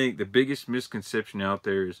 I think the biggest misconception out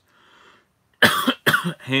there is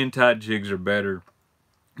hand-tied jigs are better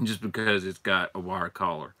just because it's got a wire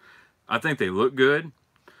collar. I think they look good.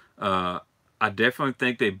 I definitely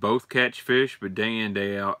think they both catch fish, but day in,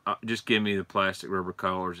 day out, just give me the plastic rubber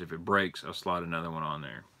collars. If it breaks, I'll slide another one on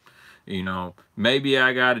there. You know, maybe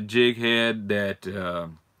I got a jig head that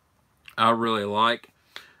I really like,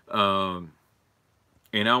 and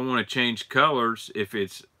I want to change colors. If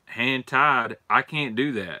it's hand-tied, I can't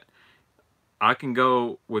do that. I can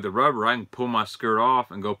go with the rubber, I can pull my skirt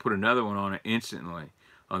off and go put another one on it instantly.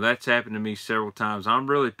 That's happened to me several times. I'm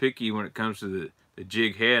really picky when it comes to the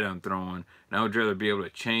jig head I'm throwing, and I would rather be able to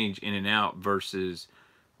change in and out versus,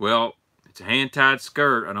 well, it's a hand-tied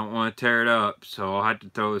skirt, I don't want to tear it up, so I'll have to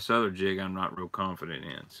throw this other jig I'm not real confident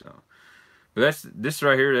in. So, but that's this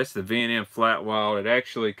right here, that's the V&M Flat Wild. It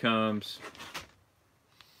actually comes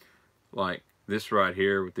like this right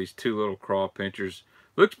here with these two little craw pinchers.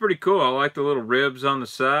 Looks pretty cool. I like the little ribs on the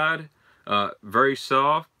side. Very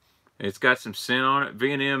soft. It's got some scent on it.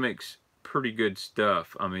 V&M makes pretty good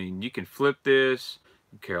stuff. I mean, you can flip this,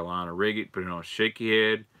 Carolina rig it, put it on a shaky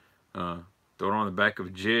head, throw it on the back of a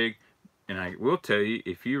jig. And I will tell you,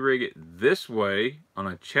 if you rig it this way on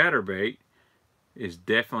a chatterbait, it's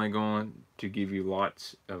definitely going to give you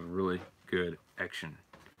lots of really good action.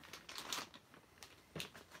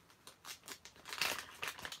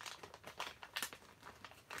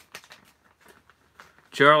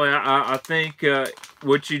 Charlie, I think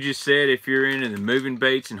what you just said, if you're into the moving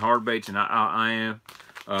baits and hard baits, and I am,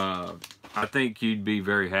 I think you'd be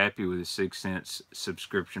very happy with a 6 cents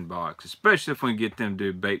subscription box, especially if we can get them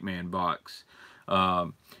to Baitman box.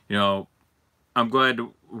 You know, I'm glad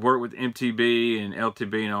to work with MTB and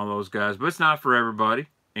LTB and all those guys, but it's not for everybody,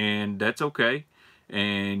 and that's okay.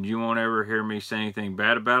 And you won't ever hear me say anything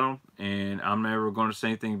bad about them, and I'm never going to say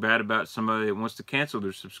anything bad about somebody that wants to cancel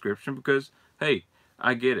their subscription because, hey,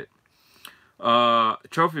 I get it.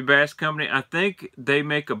 Trophy Bass Company, I think they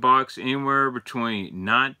make a box anywhere between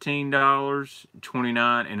 $19,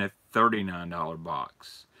 $29, and a $39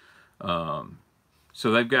 box.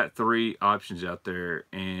 So they've got 3 options out there,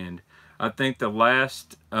 and I think the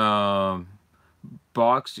last box,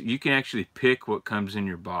 you can actually pick what comes in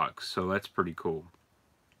your box, so that's pretty cool.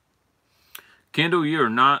 Kendall, you are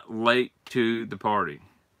not late to the party.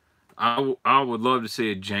 I would love to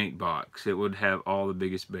see a jank box. It would have all the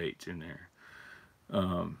biggest baits in there.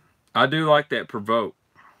 I do like that provoke.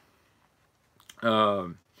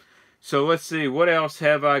 So let's see, what else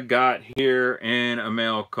have I got here in a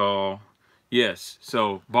mail call? Yes,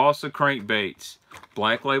 so Balsa crankbaits.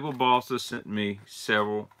 Black Label Balsa sent me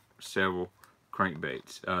several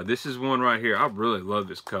crankbaits. This is one right here. I really love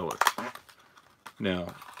this color.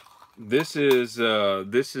 Now, this is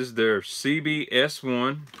their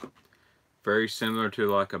CBS1. Very similar to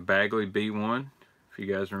like a Bagley B1. If you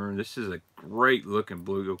guys remember, this is a great looking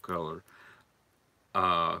bluegill color.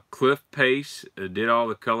 Cliff Pace did all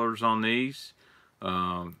the colors on these.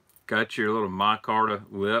 Got your little micarta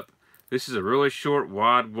lip. This is a really short,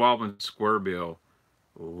 wide, wobbling square bill.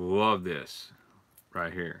 Love this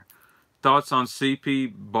right here. Thoughts on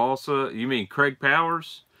CP Balsa? You mean Craig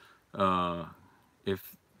Powers?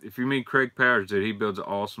 If you mean Craig Powers, dude, he builds an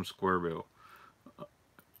awesome square bill.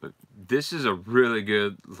 But this is a really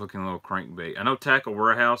good looking little crankbait. I know Tackle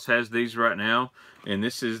Warehouse has these right now, and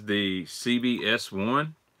this is the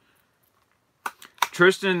CBS1.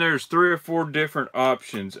 Tristan, there's 3 or 4 different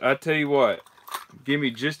options. I tell you what, give me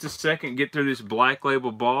just a second, get through this Black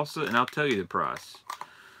Label Balsa, and I'll tell you the price.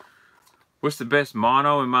 What's the best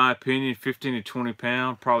mono, in my opinion? 15 to 20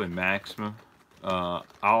 pound, probably Maxima. I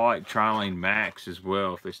like Trilane Max as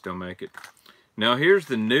well, if they still make it. Now here's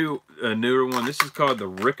the newer one. This is called the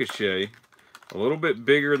Ricochet. A little bit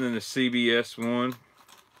bigger than the CBS one.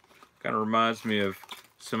 Kind of reminds me of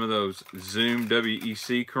some of those Zoom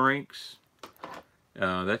WEC cranks.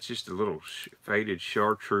 That's just a little faded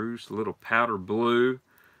chartreuse, a little powder blue.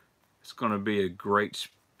 It's going to be a great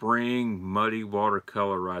spring muddy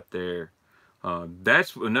watercolor right there.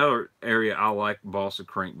 That's another area I like balsa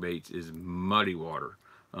crankbaits, is muddy water.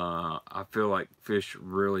 I feel like fish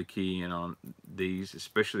really key in on these,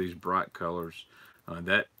 especially these bright colors.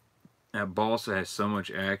 That balsa has so much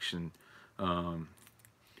action.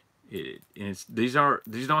 These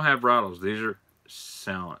don't have rattles. These are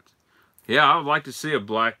silent. Yeah, I would like to see a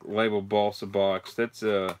Black Label Balsa box. That's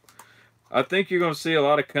I think you're going to see a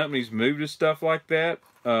lot of companies move to stuff like that.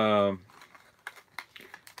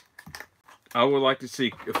 I would like to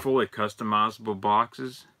see fully customizable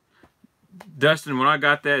boxes. Dustin, when I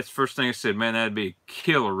got that, it's the first thing I said, man, that'd be a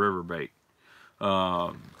killer river bait.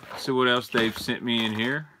 See what else they've sent me in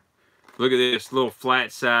here. Look at this little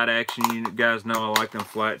flat side action. You guys know I like them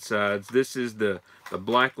flat sides. This is the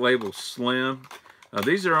Black Label Slim.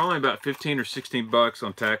 These are only about 15 or 16 bucks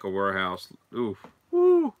on Tackle Warehouse. Ooh,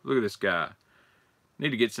 woo, look at this guy.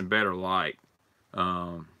 Need to get some better light.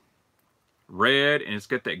 Red, and it's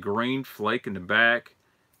got that green flake in the back.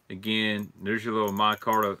 Again, there's your little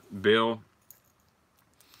micarta bill.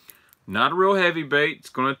 Not a real heavy bait. It's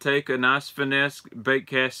going to take a nice finesse bait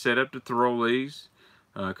cast setup to throw these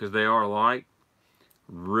because they are light.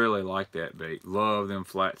 Really like that bait. Love them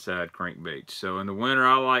flat side crankbaits. So in the winter,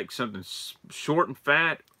 I like something short and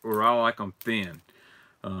fat, or I like them thin.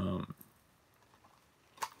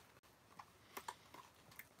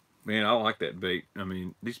 Man, I like that bait. I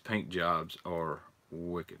mean, these paint jobs are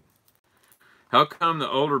wicked. How come the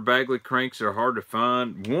older Bagley cranks are hard to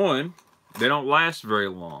find? One, they don't last very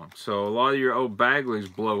long. So a lot of your old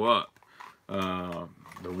Bagleys blow up.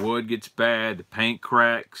 The wood gets bad. The paint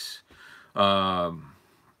cracks. Bagley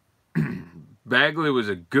was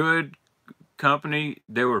a good company.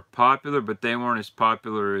 They were popular, but they weren't as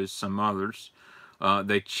popular as some others.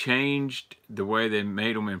 They changed the way they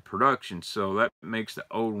made them in production, so that makes the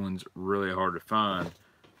old ones really hard to find.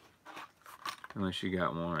 Unless you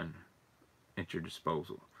got one at your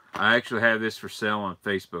disposal. I actually have this for sale on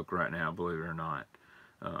Facebook right now, believe it or not.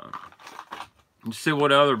 Let's see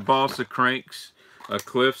what other balsa cranks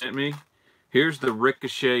Cliff sent me. Here's the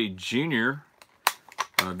Ricochet Junior.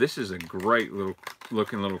 This is a great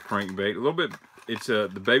looking little crankbait. A little bit, it's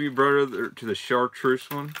the baby brother to the chartreuse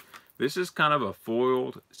one. This is kind of a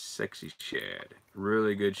foiled, sexy shad.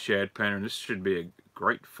 Really good shad pattern. This should be a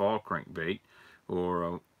great fall crankbait or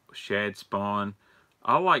a shad spawn.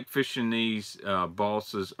 I like fishing these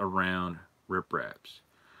balsas around ripraps.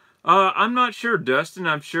 I'm not sure, Dustin.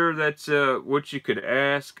 I'm sure that's what you could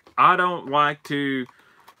ask. I don't like to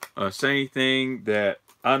say anything that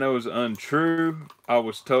I know is untrue. I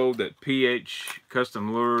was told that PH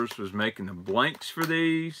Custom Lures was making the blanks for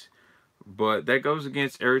these, but that goes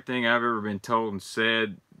against everything I've ever been told and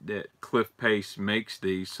said that Cliff Pace makes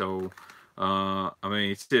these. So, I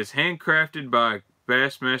mean, it says handcrafted by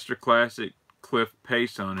Bassmaster Classic Cliff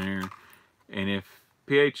Pace on here, and if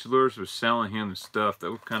PH Lures was selling him the stuff,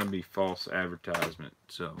 that would kind of be false advertisement.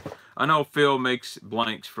 So I know Phil makes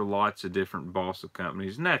blanks for lots of different balsa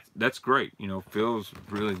companies, and that's great. You know, Phil's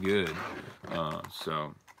really good.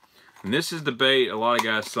 And this is the bait a lot of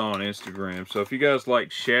guys saw on Instagram. So if you guys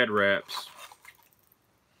like shad wraps,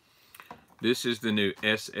 this is the new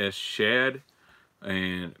SS Shad,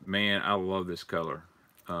 and man, I love this color.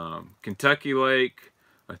 Kentucky Lake,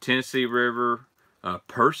 a Tennessee River,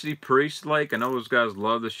 Percy Priest Lake. I know those guys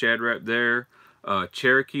love the shad wrap there.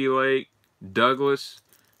 Cherokee Lake, Douglas.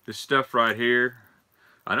 This stuff right here.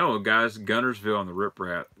 I know guys, Gunnersville on the rip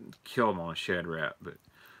wrap, kill them on a shad wrap, but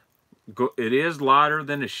it is lighter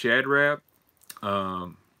than a shad wrap. I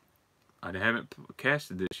haven't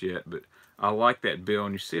casted this yet, but I like that bill,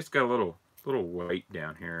 and you see it's got a little weight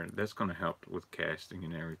down here, and that's going to help with casting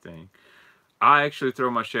and everything. I actually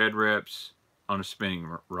throw my shad wraps on a spinning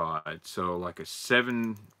rod, so like a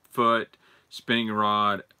 7-foot spinning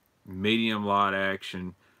rod, medium light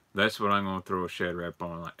action. That's what I'm going to throw a shad wrap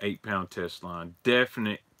on, like 8-pound test line.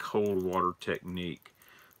 Definite cold water technique,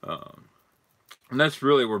 and that's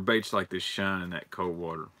really where baits like this shine, in that cold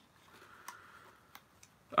water.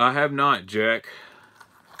 I have not, Jack.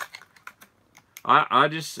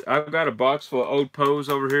 I've got a box full of old Poes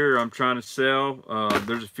over here I'm trying to sell.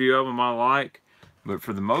 There's a few of them I like, but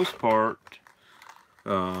for the most part,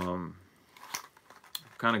 I've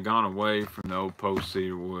kind of gone away from the old Poe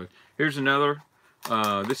cedar wood. Here's another.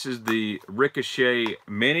 This is the Ricochet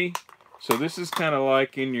Mini. So this is kind of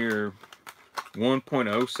like in your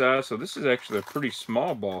 1.0 size. So this is actually a pretty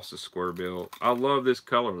small balsa square bill. I love this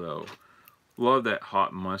color though. Love that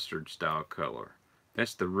hot mustard style color.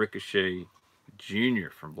 That's the Ricochet Junior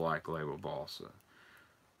from Black Label Balsa.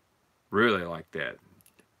 Really like that.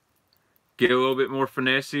 Get a little bit more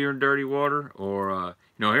finessey in dirty water, or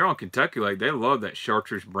you know, here on Kentucky Lake, they love that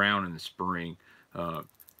chartreuse brown in the spring.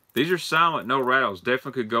 These are silent, no rattles.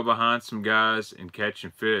 Definitely could go behind some guys and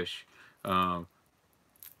catching fish. That's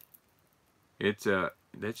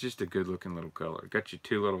just a good looking little color. Got your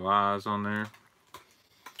 2 little eyes on there.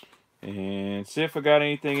 And see if I got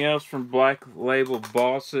anything else from Black Label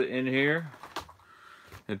Balsa in here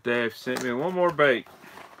that they've sent me. One more bait.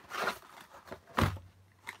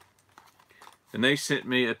 And they sent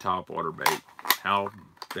me a topwater bait. How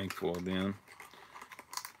thankful of them.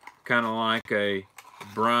 kind of like a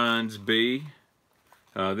bronze bee.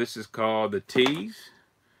 This is called the tease.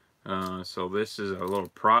 So this is a little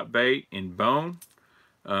prop bait in bone.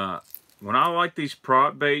 When I like these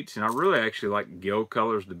prop baits, and I really actually like gill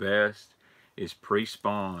colors the best, is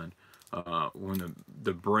pre-spawn. When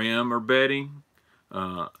the brim or bedding,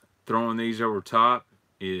 throwing these over top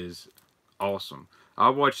is awesome. I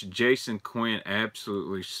watched Jason Quinn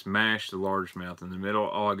absolutely smash the largemouth in the middle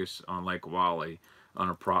of August on Lake Wally on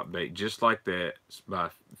a prop bait, just like that, by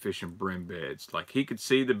fishing brim beds. Like, he could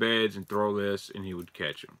see the beds and throw this, and he would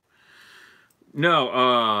catch them. No,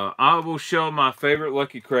 I will show my favorite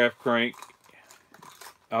Lucky Craft crank.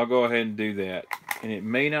 I'll go ahead and do that. And it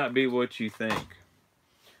may not be what you think.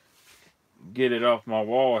 Get it off my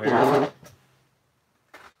wall here.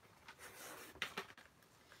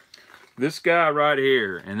 This guy right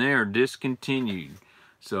here, and they are discontinued.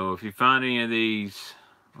 So if you find any of these,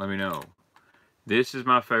 let me know. This is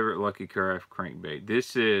my favorite Lucky Craft crankbait.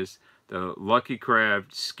 This is the Lucky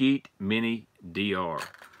Craft Skeet Mini DR.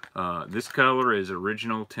 This color is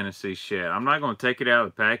original Tennessee shad. I'm not going to take it out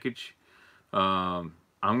of the package. I'm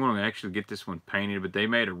going to actually get this one painted, but they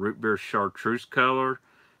made a root beer chartreuse color,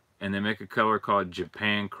 and they make a color called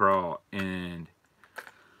Japan Craw, and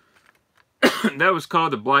that was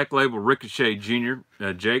called the Black Label Ricochet Junior,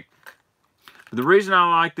 Jake. But the reason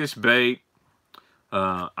I like this bait,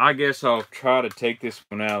 I guess I'll try to take this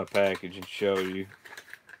one out of the package and show you.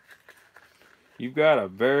 You've got a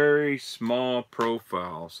very small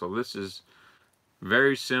profile, so this is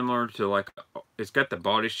very similar to, like, it's got the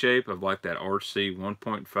body shape of like that RC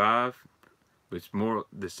 1.5, but it's more,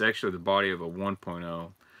 this actually the body of a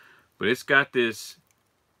 1.0, but it's got this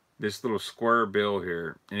little square bill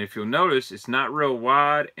here, and if you'll notice, it's not real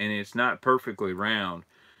wide and it's not perfectly round,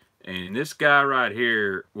 and this guy right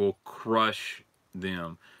here will crush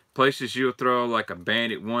them. Places you'll throw like a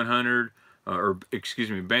Bandit 100, or excuse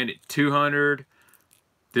me, Bandit 200,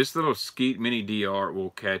 this little Skeet Mini DR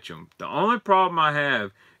will catch them. The only problem I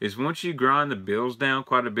have is once you grind the bills down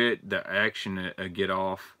quite a bit, the action get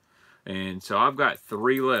off. And so I've got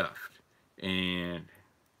 3 left. And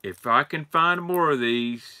if I can find more of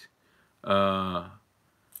these, I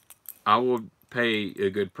will pay a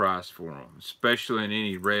good price for them, especially in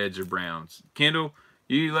any reds or browns. Kendall,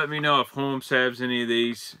 you let me know if Holmes has any of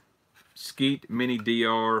these Skeet Mini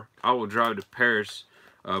DR. I will drive to Paris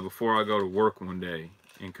before I go to work one day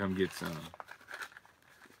and come get some.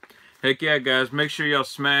 Heck yeah, guys, make sure y'all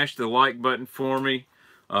smash the like button for me.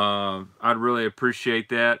 I'd really appreciate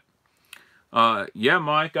that. Yeah,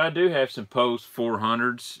 Mike, I do have some Post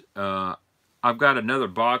 400s. I've got another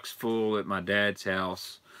box full at my dad's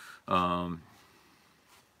house. When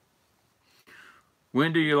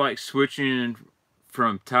do you like switching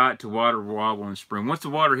from tight to water wobble in spring? Once the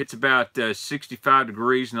water hits about 65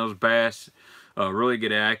 degrees and those bass really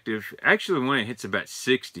get active. Actually, when it hits about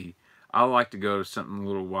 60, I like to go to something a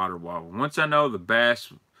little water wobble. Once I know the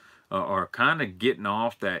bass are kind of getting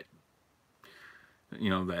off that, you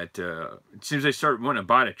know, that as soon as they start wanting to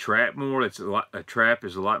bite a trap more, a trap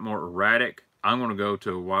is a lot more erratic, I'm going to go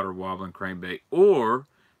to a water wobbling crankbait. Or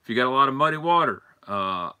if you got a lot of muddy water,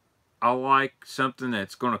 I like something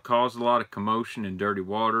that's going to cause a lot of commotion in dirty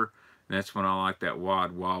water, and that's when I like that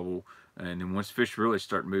wide wobble. And then once fish really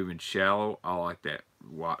start moving shallow, I like that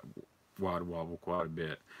wide wobble quite a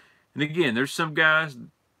bit. And again, there's some guys,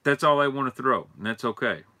 that's all they want to throw, and that's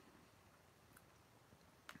okay.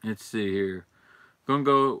 Let's see here. Gonna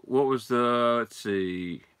go, what was the, let's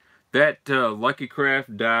see. That Lucky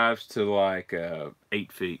Craft dives to like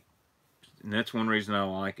 8 feet. And that's one reason I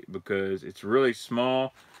like it, because it's really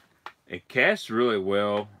small. It casts really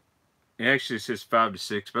well. It actually says 5 to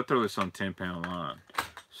 6, but I throw this on 10-pound line.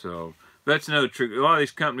 So that's another trick. A lot of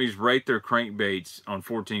these companies rate their crankbaits on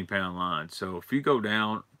 14-pound lines. So if you go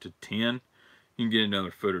down to 10, you can get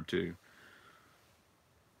another foot or two.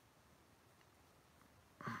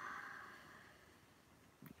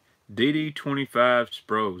 DD25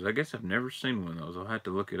 Spros. I guess I've never seen one of those. I'll have to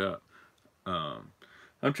look it up.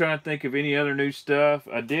 I'm trying to think of any other new stuff.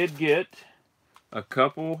 I did get a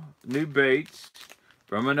couple new baits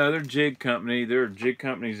from another jig company. There are jig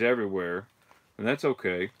companies everywhere, and that's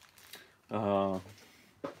okay.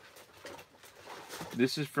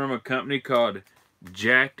 This is from a company called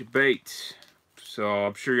Jacked Baits. So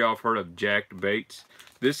I'm sure y'all have heard of Jacked Baits.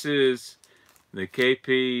 This is the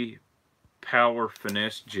KP Power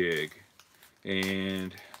Finesse jig,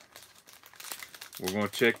 and we're going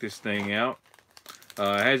to check this thing out.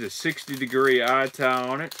 It has a 60-degree eye tie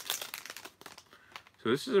on it. So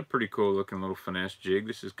this is a pretty cool looking little finesse jig.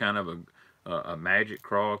 This is kind of a magic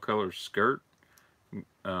crawl color skirt.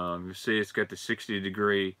 You see it's got the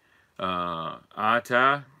 60-degree eye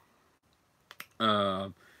tie.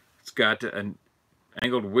 It's got an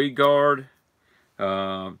angled weed guard,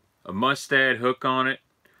 a mustad hook on it.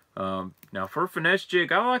 Now for a finesse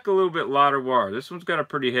jig, I like a little bit lighter wire. This one's got a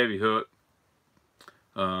pretty heavy hook.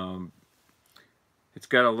 It's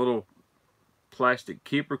got a little plastic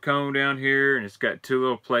keeper cone down here, and it's got two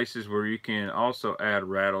little places where you can also add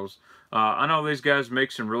rattles. I know these guys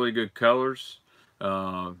make some really good colors.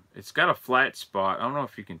 It's got a flat spot. I don't know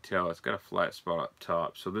if you can tell. It's got a flat spot up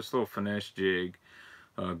top. So this little finesse jig,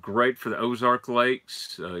 great for the Ozark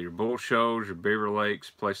Lakes, your Bull Shoals, your Beaver Lakes,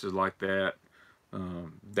 places like that.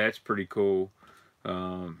 That's pretty cool.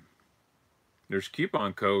 There's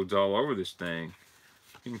coupon codes all over this thing.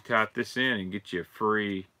 You can type this in and get you a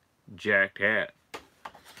free jacked hat.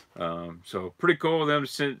 So pretty cool of them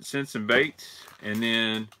to send some baits. And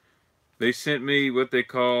then they sent me what they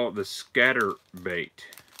call the scatter bait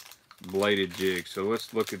bladed jig. So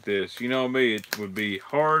let's look at this. You know me, it would be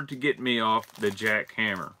hard to get me off the jack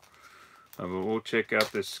hammer. But we'll check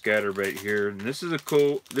out this scatter bait here. And this is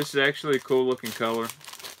actually a cool looking color.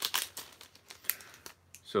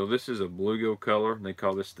 So this is a bluegill color. They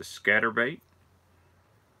call this the scatter bait.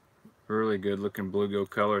 Really good looking bluegill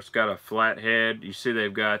color. It's got a flat head. You see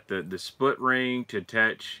they've got the split ring to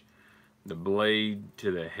attach the blade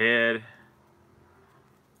to the head.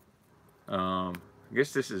 I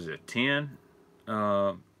guess this is a 10,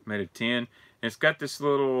 made of 10. And it's got this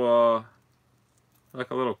little,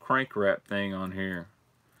 like a little crank wrap thing on here.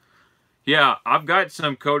 Yeah, I've got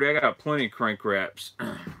some coated. I got plenty of crank wraps.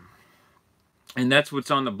 And that's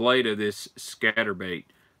what's on the blade of this scatterbait.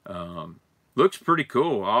 Looks pretty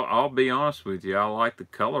cool. I'll be honest with you. I like the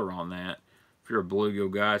color on that. If you're a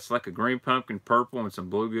bluegill guy, it's like a green pumpkin purple and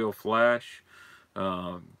some bluegill flash.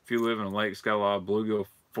 If you live in a lake that's got a lot of bluegill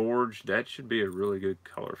forage, that should be a really good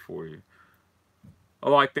color for you. I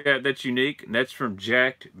like that. That's unique. And that's from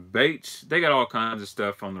Jacked Baits. They got all kinds of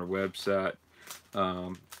stuff on their website.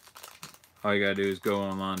 All you gotta do is go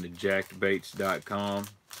online to jackedbaits.com.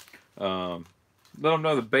 Let them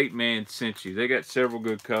know the Baitman sent you. They got several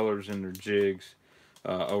good colors in their jigs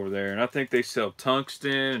over there. And I think they sell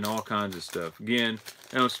tungsten and all kinds of stuff. Again,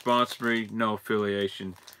 they don't sponsor me, no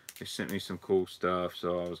affiliation. They sent me some cool stuff,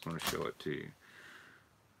 so I was going to show it to you.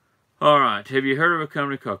 Alright, have you heard of a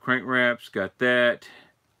company called Crank Wraps? Got that.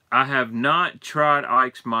 I have not tried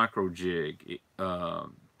Ike's Micro Jig, but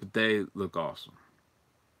they look awesome.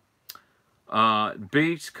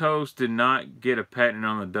 Beach Coast did not get a patent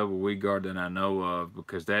on the double weed guard that I know of,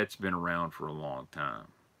 because that's been around for a long time.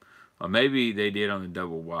 Maybe they did on the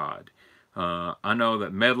double wide. I know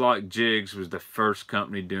that Medlock Jigs was the first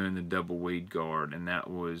company doing the double weed guard, and that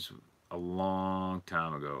was a long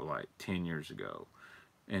time ago, like 10 years ago.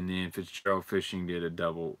 And then Fitzgerald Fishing did a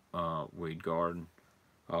double weed guard.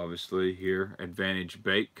 Obviously here, Advantage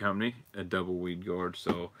Bait Company, a double weed guard.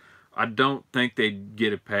 So I don't think they'd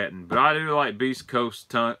get a patent, but I do like Beast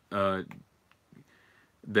Coast.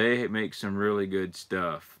 They make some really good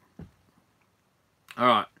stuff. All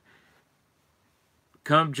right,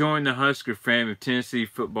 come join the Husker fam if Tennessee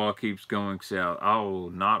football keeps going south. I will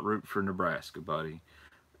not root for Nebraska, buddy.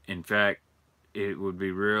 In fact, it would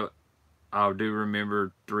be real. I do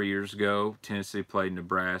remember 3 years ago, Tennessee played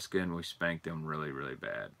Nebraska, and we spanked them really, really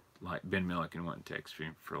bad. Like, Ben Milliken went and texted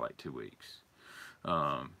me for like 2 weeks.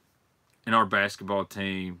 And our basketball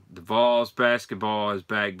team, the Vols basketball is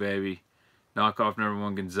back, baby. Knock off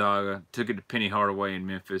 #1 Gonzaga. Took it to Penny Hardaway in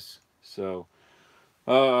Memphis. So,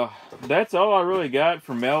 that's all I really got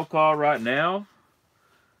for mail call right now.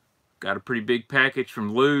 Got a pretty big package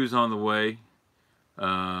from Lou's on the way.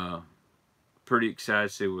 Pretty excited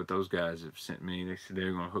to see what those guys have sent me. They said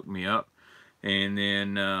they're going to hook me up. And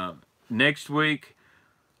then next week,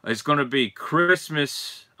 it's going to be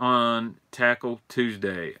Christmas on Tackle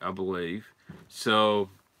Tuesday, I believe. So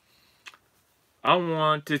I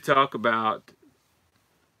want to talk about,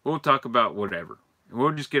 we'll talk about whatever.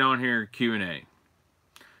 We'll just get on here and Q&A.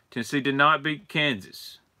 Tennessee did not beat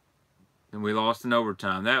Kansas, and we lost in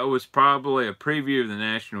overtime. That was probably a preview of the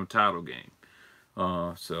national title game.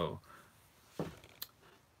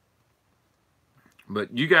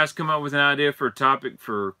 But you guys come up with an idea for a topic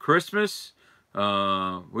for Christmas.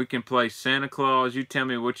 We can play Santa Claus. You tell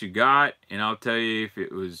me what you got, and I'll tell you if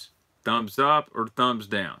it was thumbs up or thumbs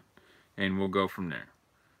down. And we'll go from there.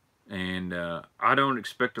 And I don't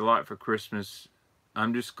expect a lot for Christmas.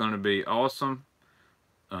 I'm just going to be awesome.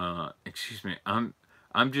 Excuse me. I'm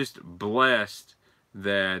just blessed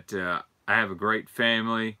that I have a great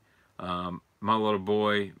family. My little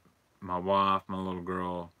boy, my wife, my little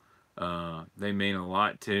girl, they mean a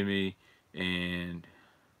lot to me, and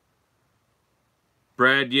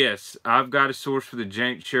Brad, yes, I've got a source for the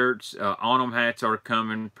jank shirts. On them hats are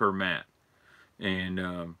coming per mat.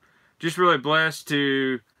 And just really blessed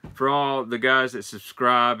for all the guys that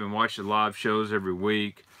subscribe and watch the live shows every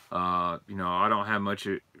week. You know, I don't have much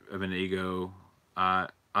of an ego. I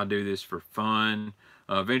do this for fun.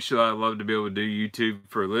 Eventually, I'd love to be able to do YouTube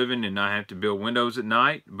for a living and not have to build windows at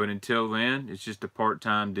night. But until then, it's just a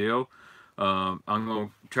part-time deal. I'm going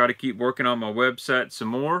to try to keep working on my website some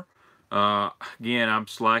more. Again, I'm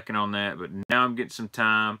slacking on that, but now I'm getting some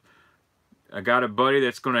time. I got a buddy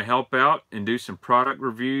that's going to help out and do some product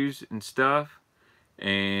reviews and stuff.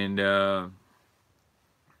 And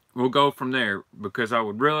we'll go from there, because I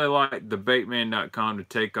would really like thebaitman.com to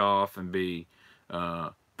take off and be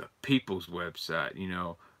the people's website. You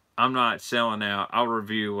know, I'm not selling out. I'll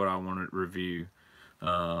review what I want to review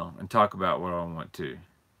and talk about what I want to.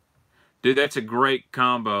 Dude, that's a great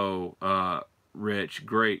combo, Rich.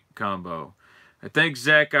 Great combo. Thanks,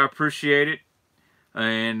 Zach. I appreciate it.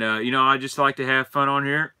 And, you know, I just like to have fun on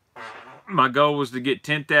here. My goal was to get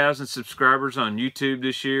 10,000 subscribers on YouTube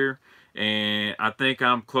this year. And I think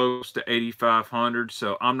I'm close to 8,500.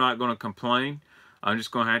 So I'm not going to complain. I'm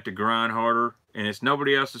just going to have to grind harder. And it's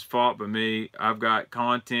nobody else's fault but me. I've got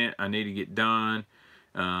content I need to get done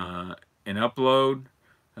and upload.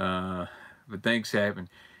 But things happen.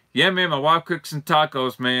 Yeah, man, my wife cooks some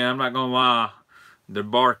tacos, man. I'm not going to lie. They're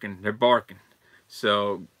barking. They're barking.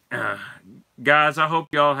 So, guys, I hope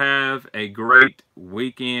y'all have a great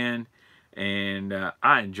weekend. And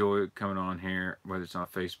I enjoy coming on here, whether it's on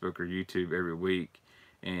Facebook or YouTube, every week.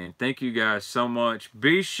 And thank you guys so much.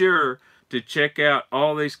 Be sure to check out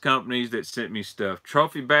all these companies that sent me stuff.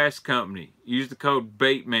 Trophy Bass Company. Use the code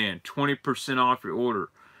BAITMAN. 20% off your order.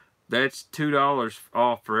 That's $2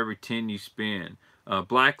 off for every 10 you spend.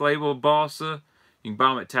 Black Label Balsa. You can buy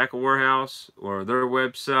them at Tackle Warehouse or their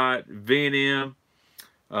website. V&M.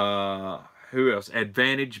 Who else?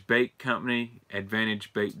 Advantage Bait Company.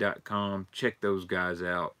 AdvantageBait.com. Check those guys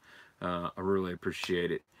out. I really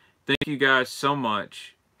appreciate it. Thank you guys so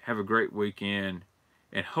much. Have a great weekend.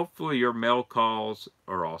 And hopefully your mail calls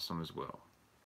are awesome as well.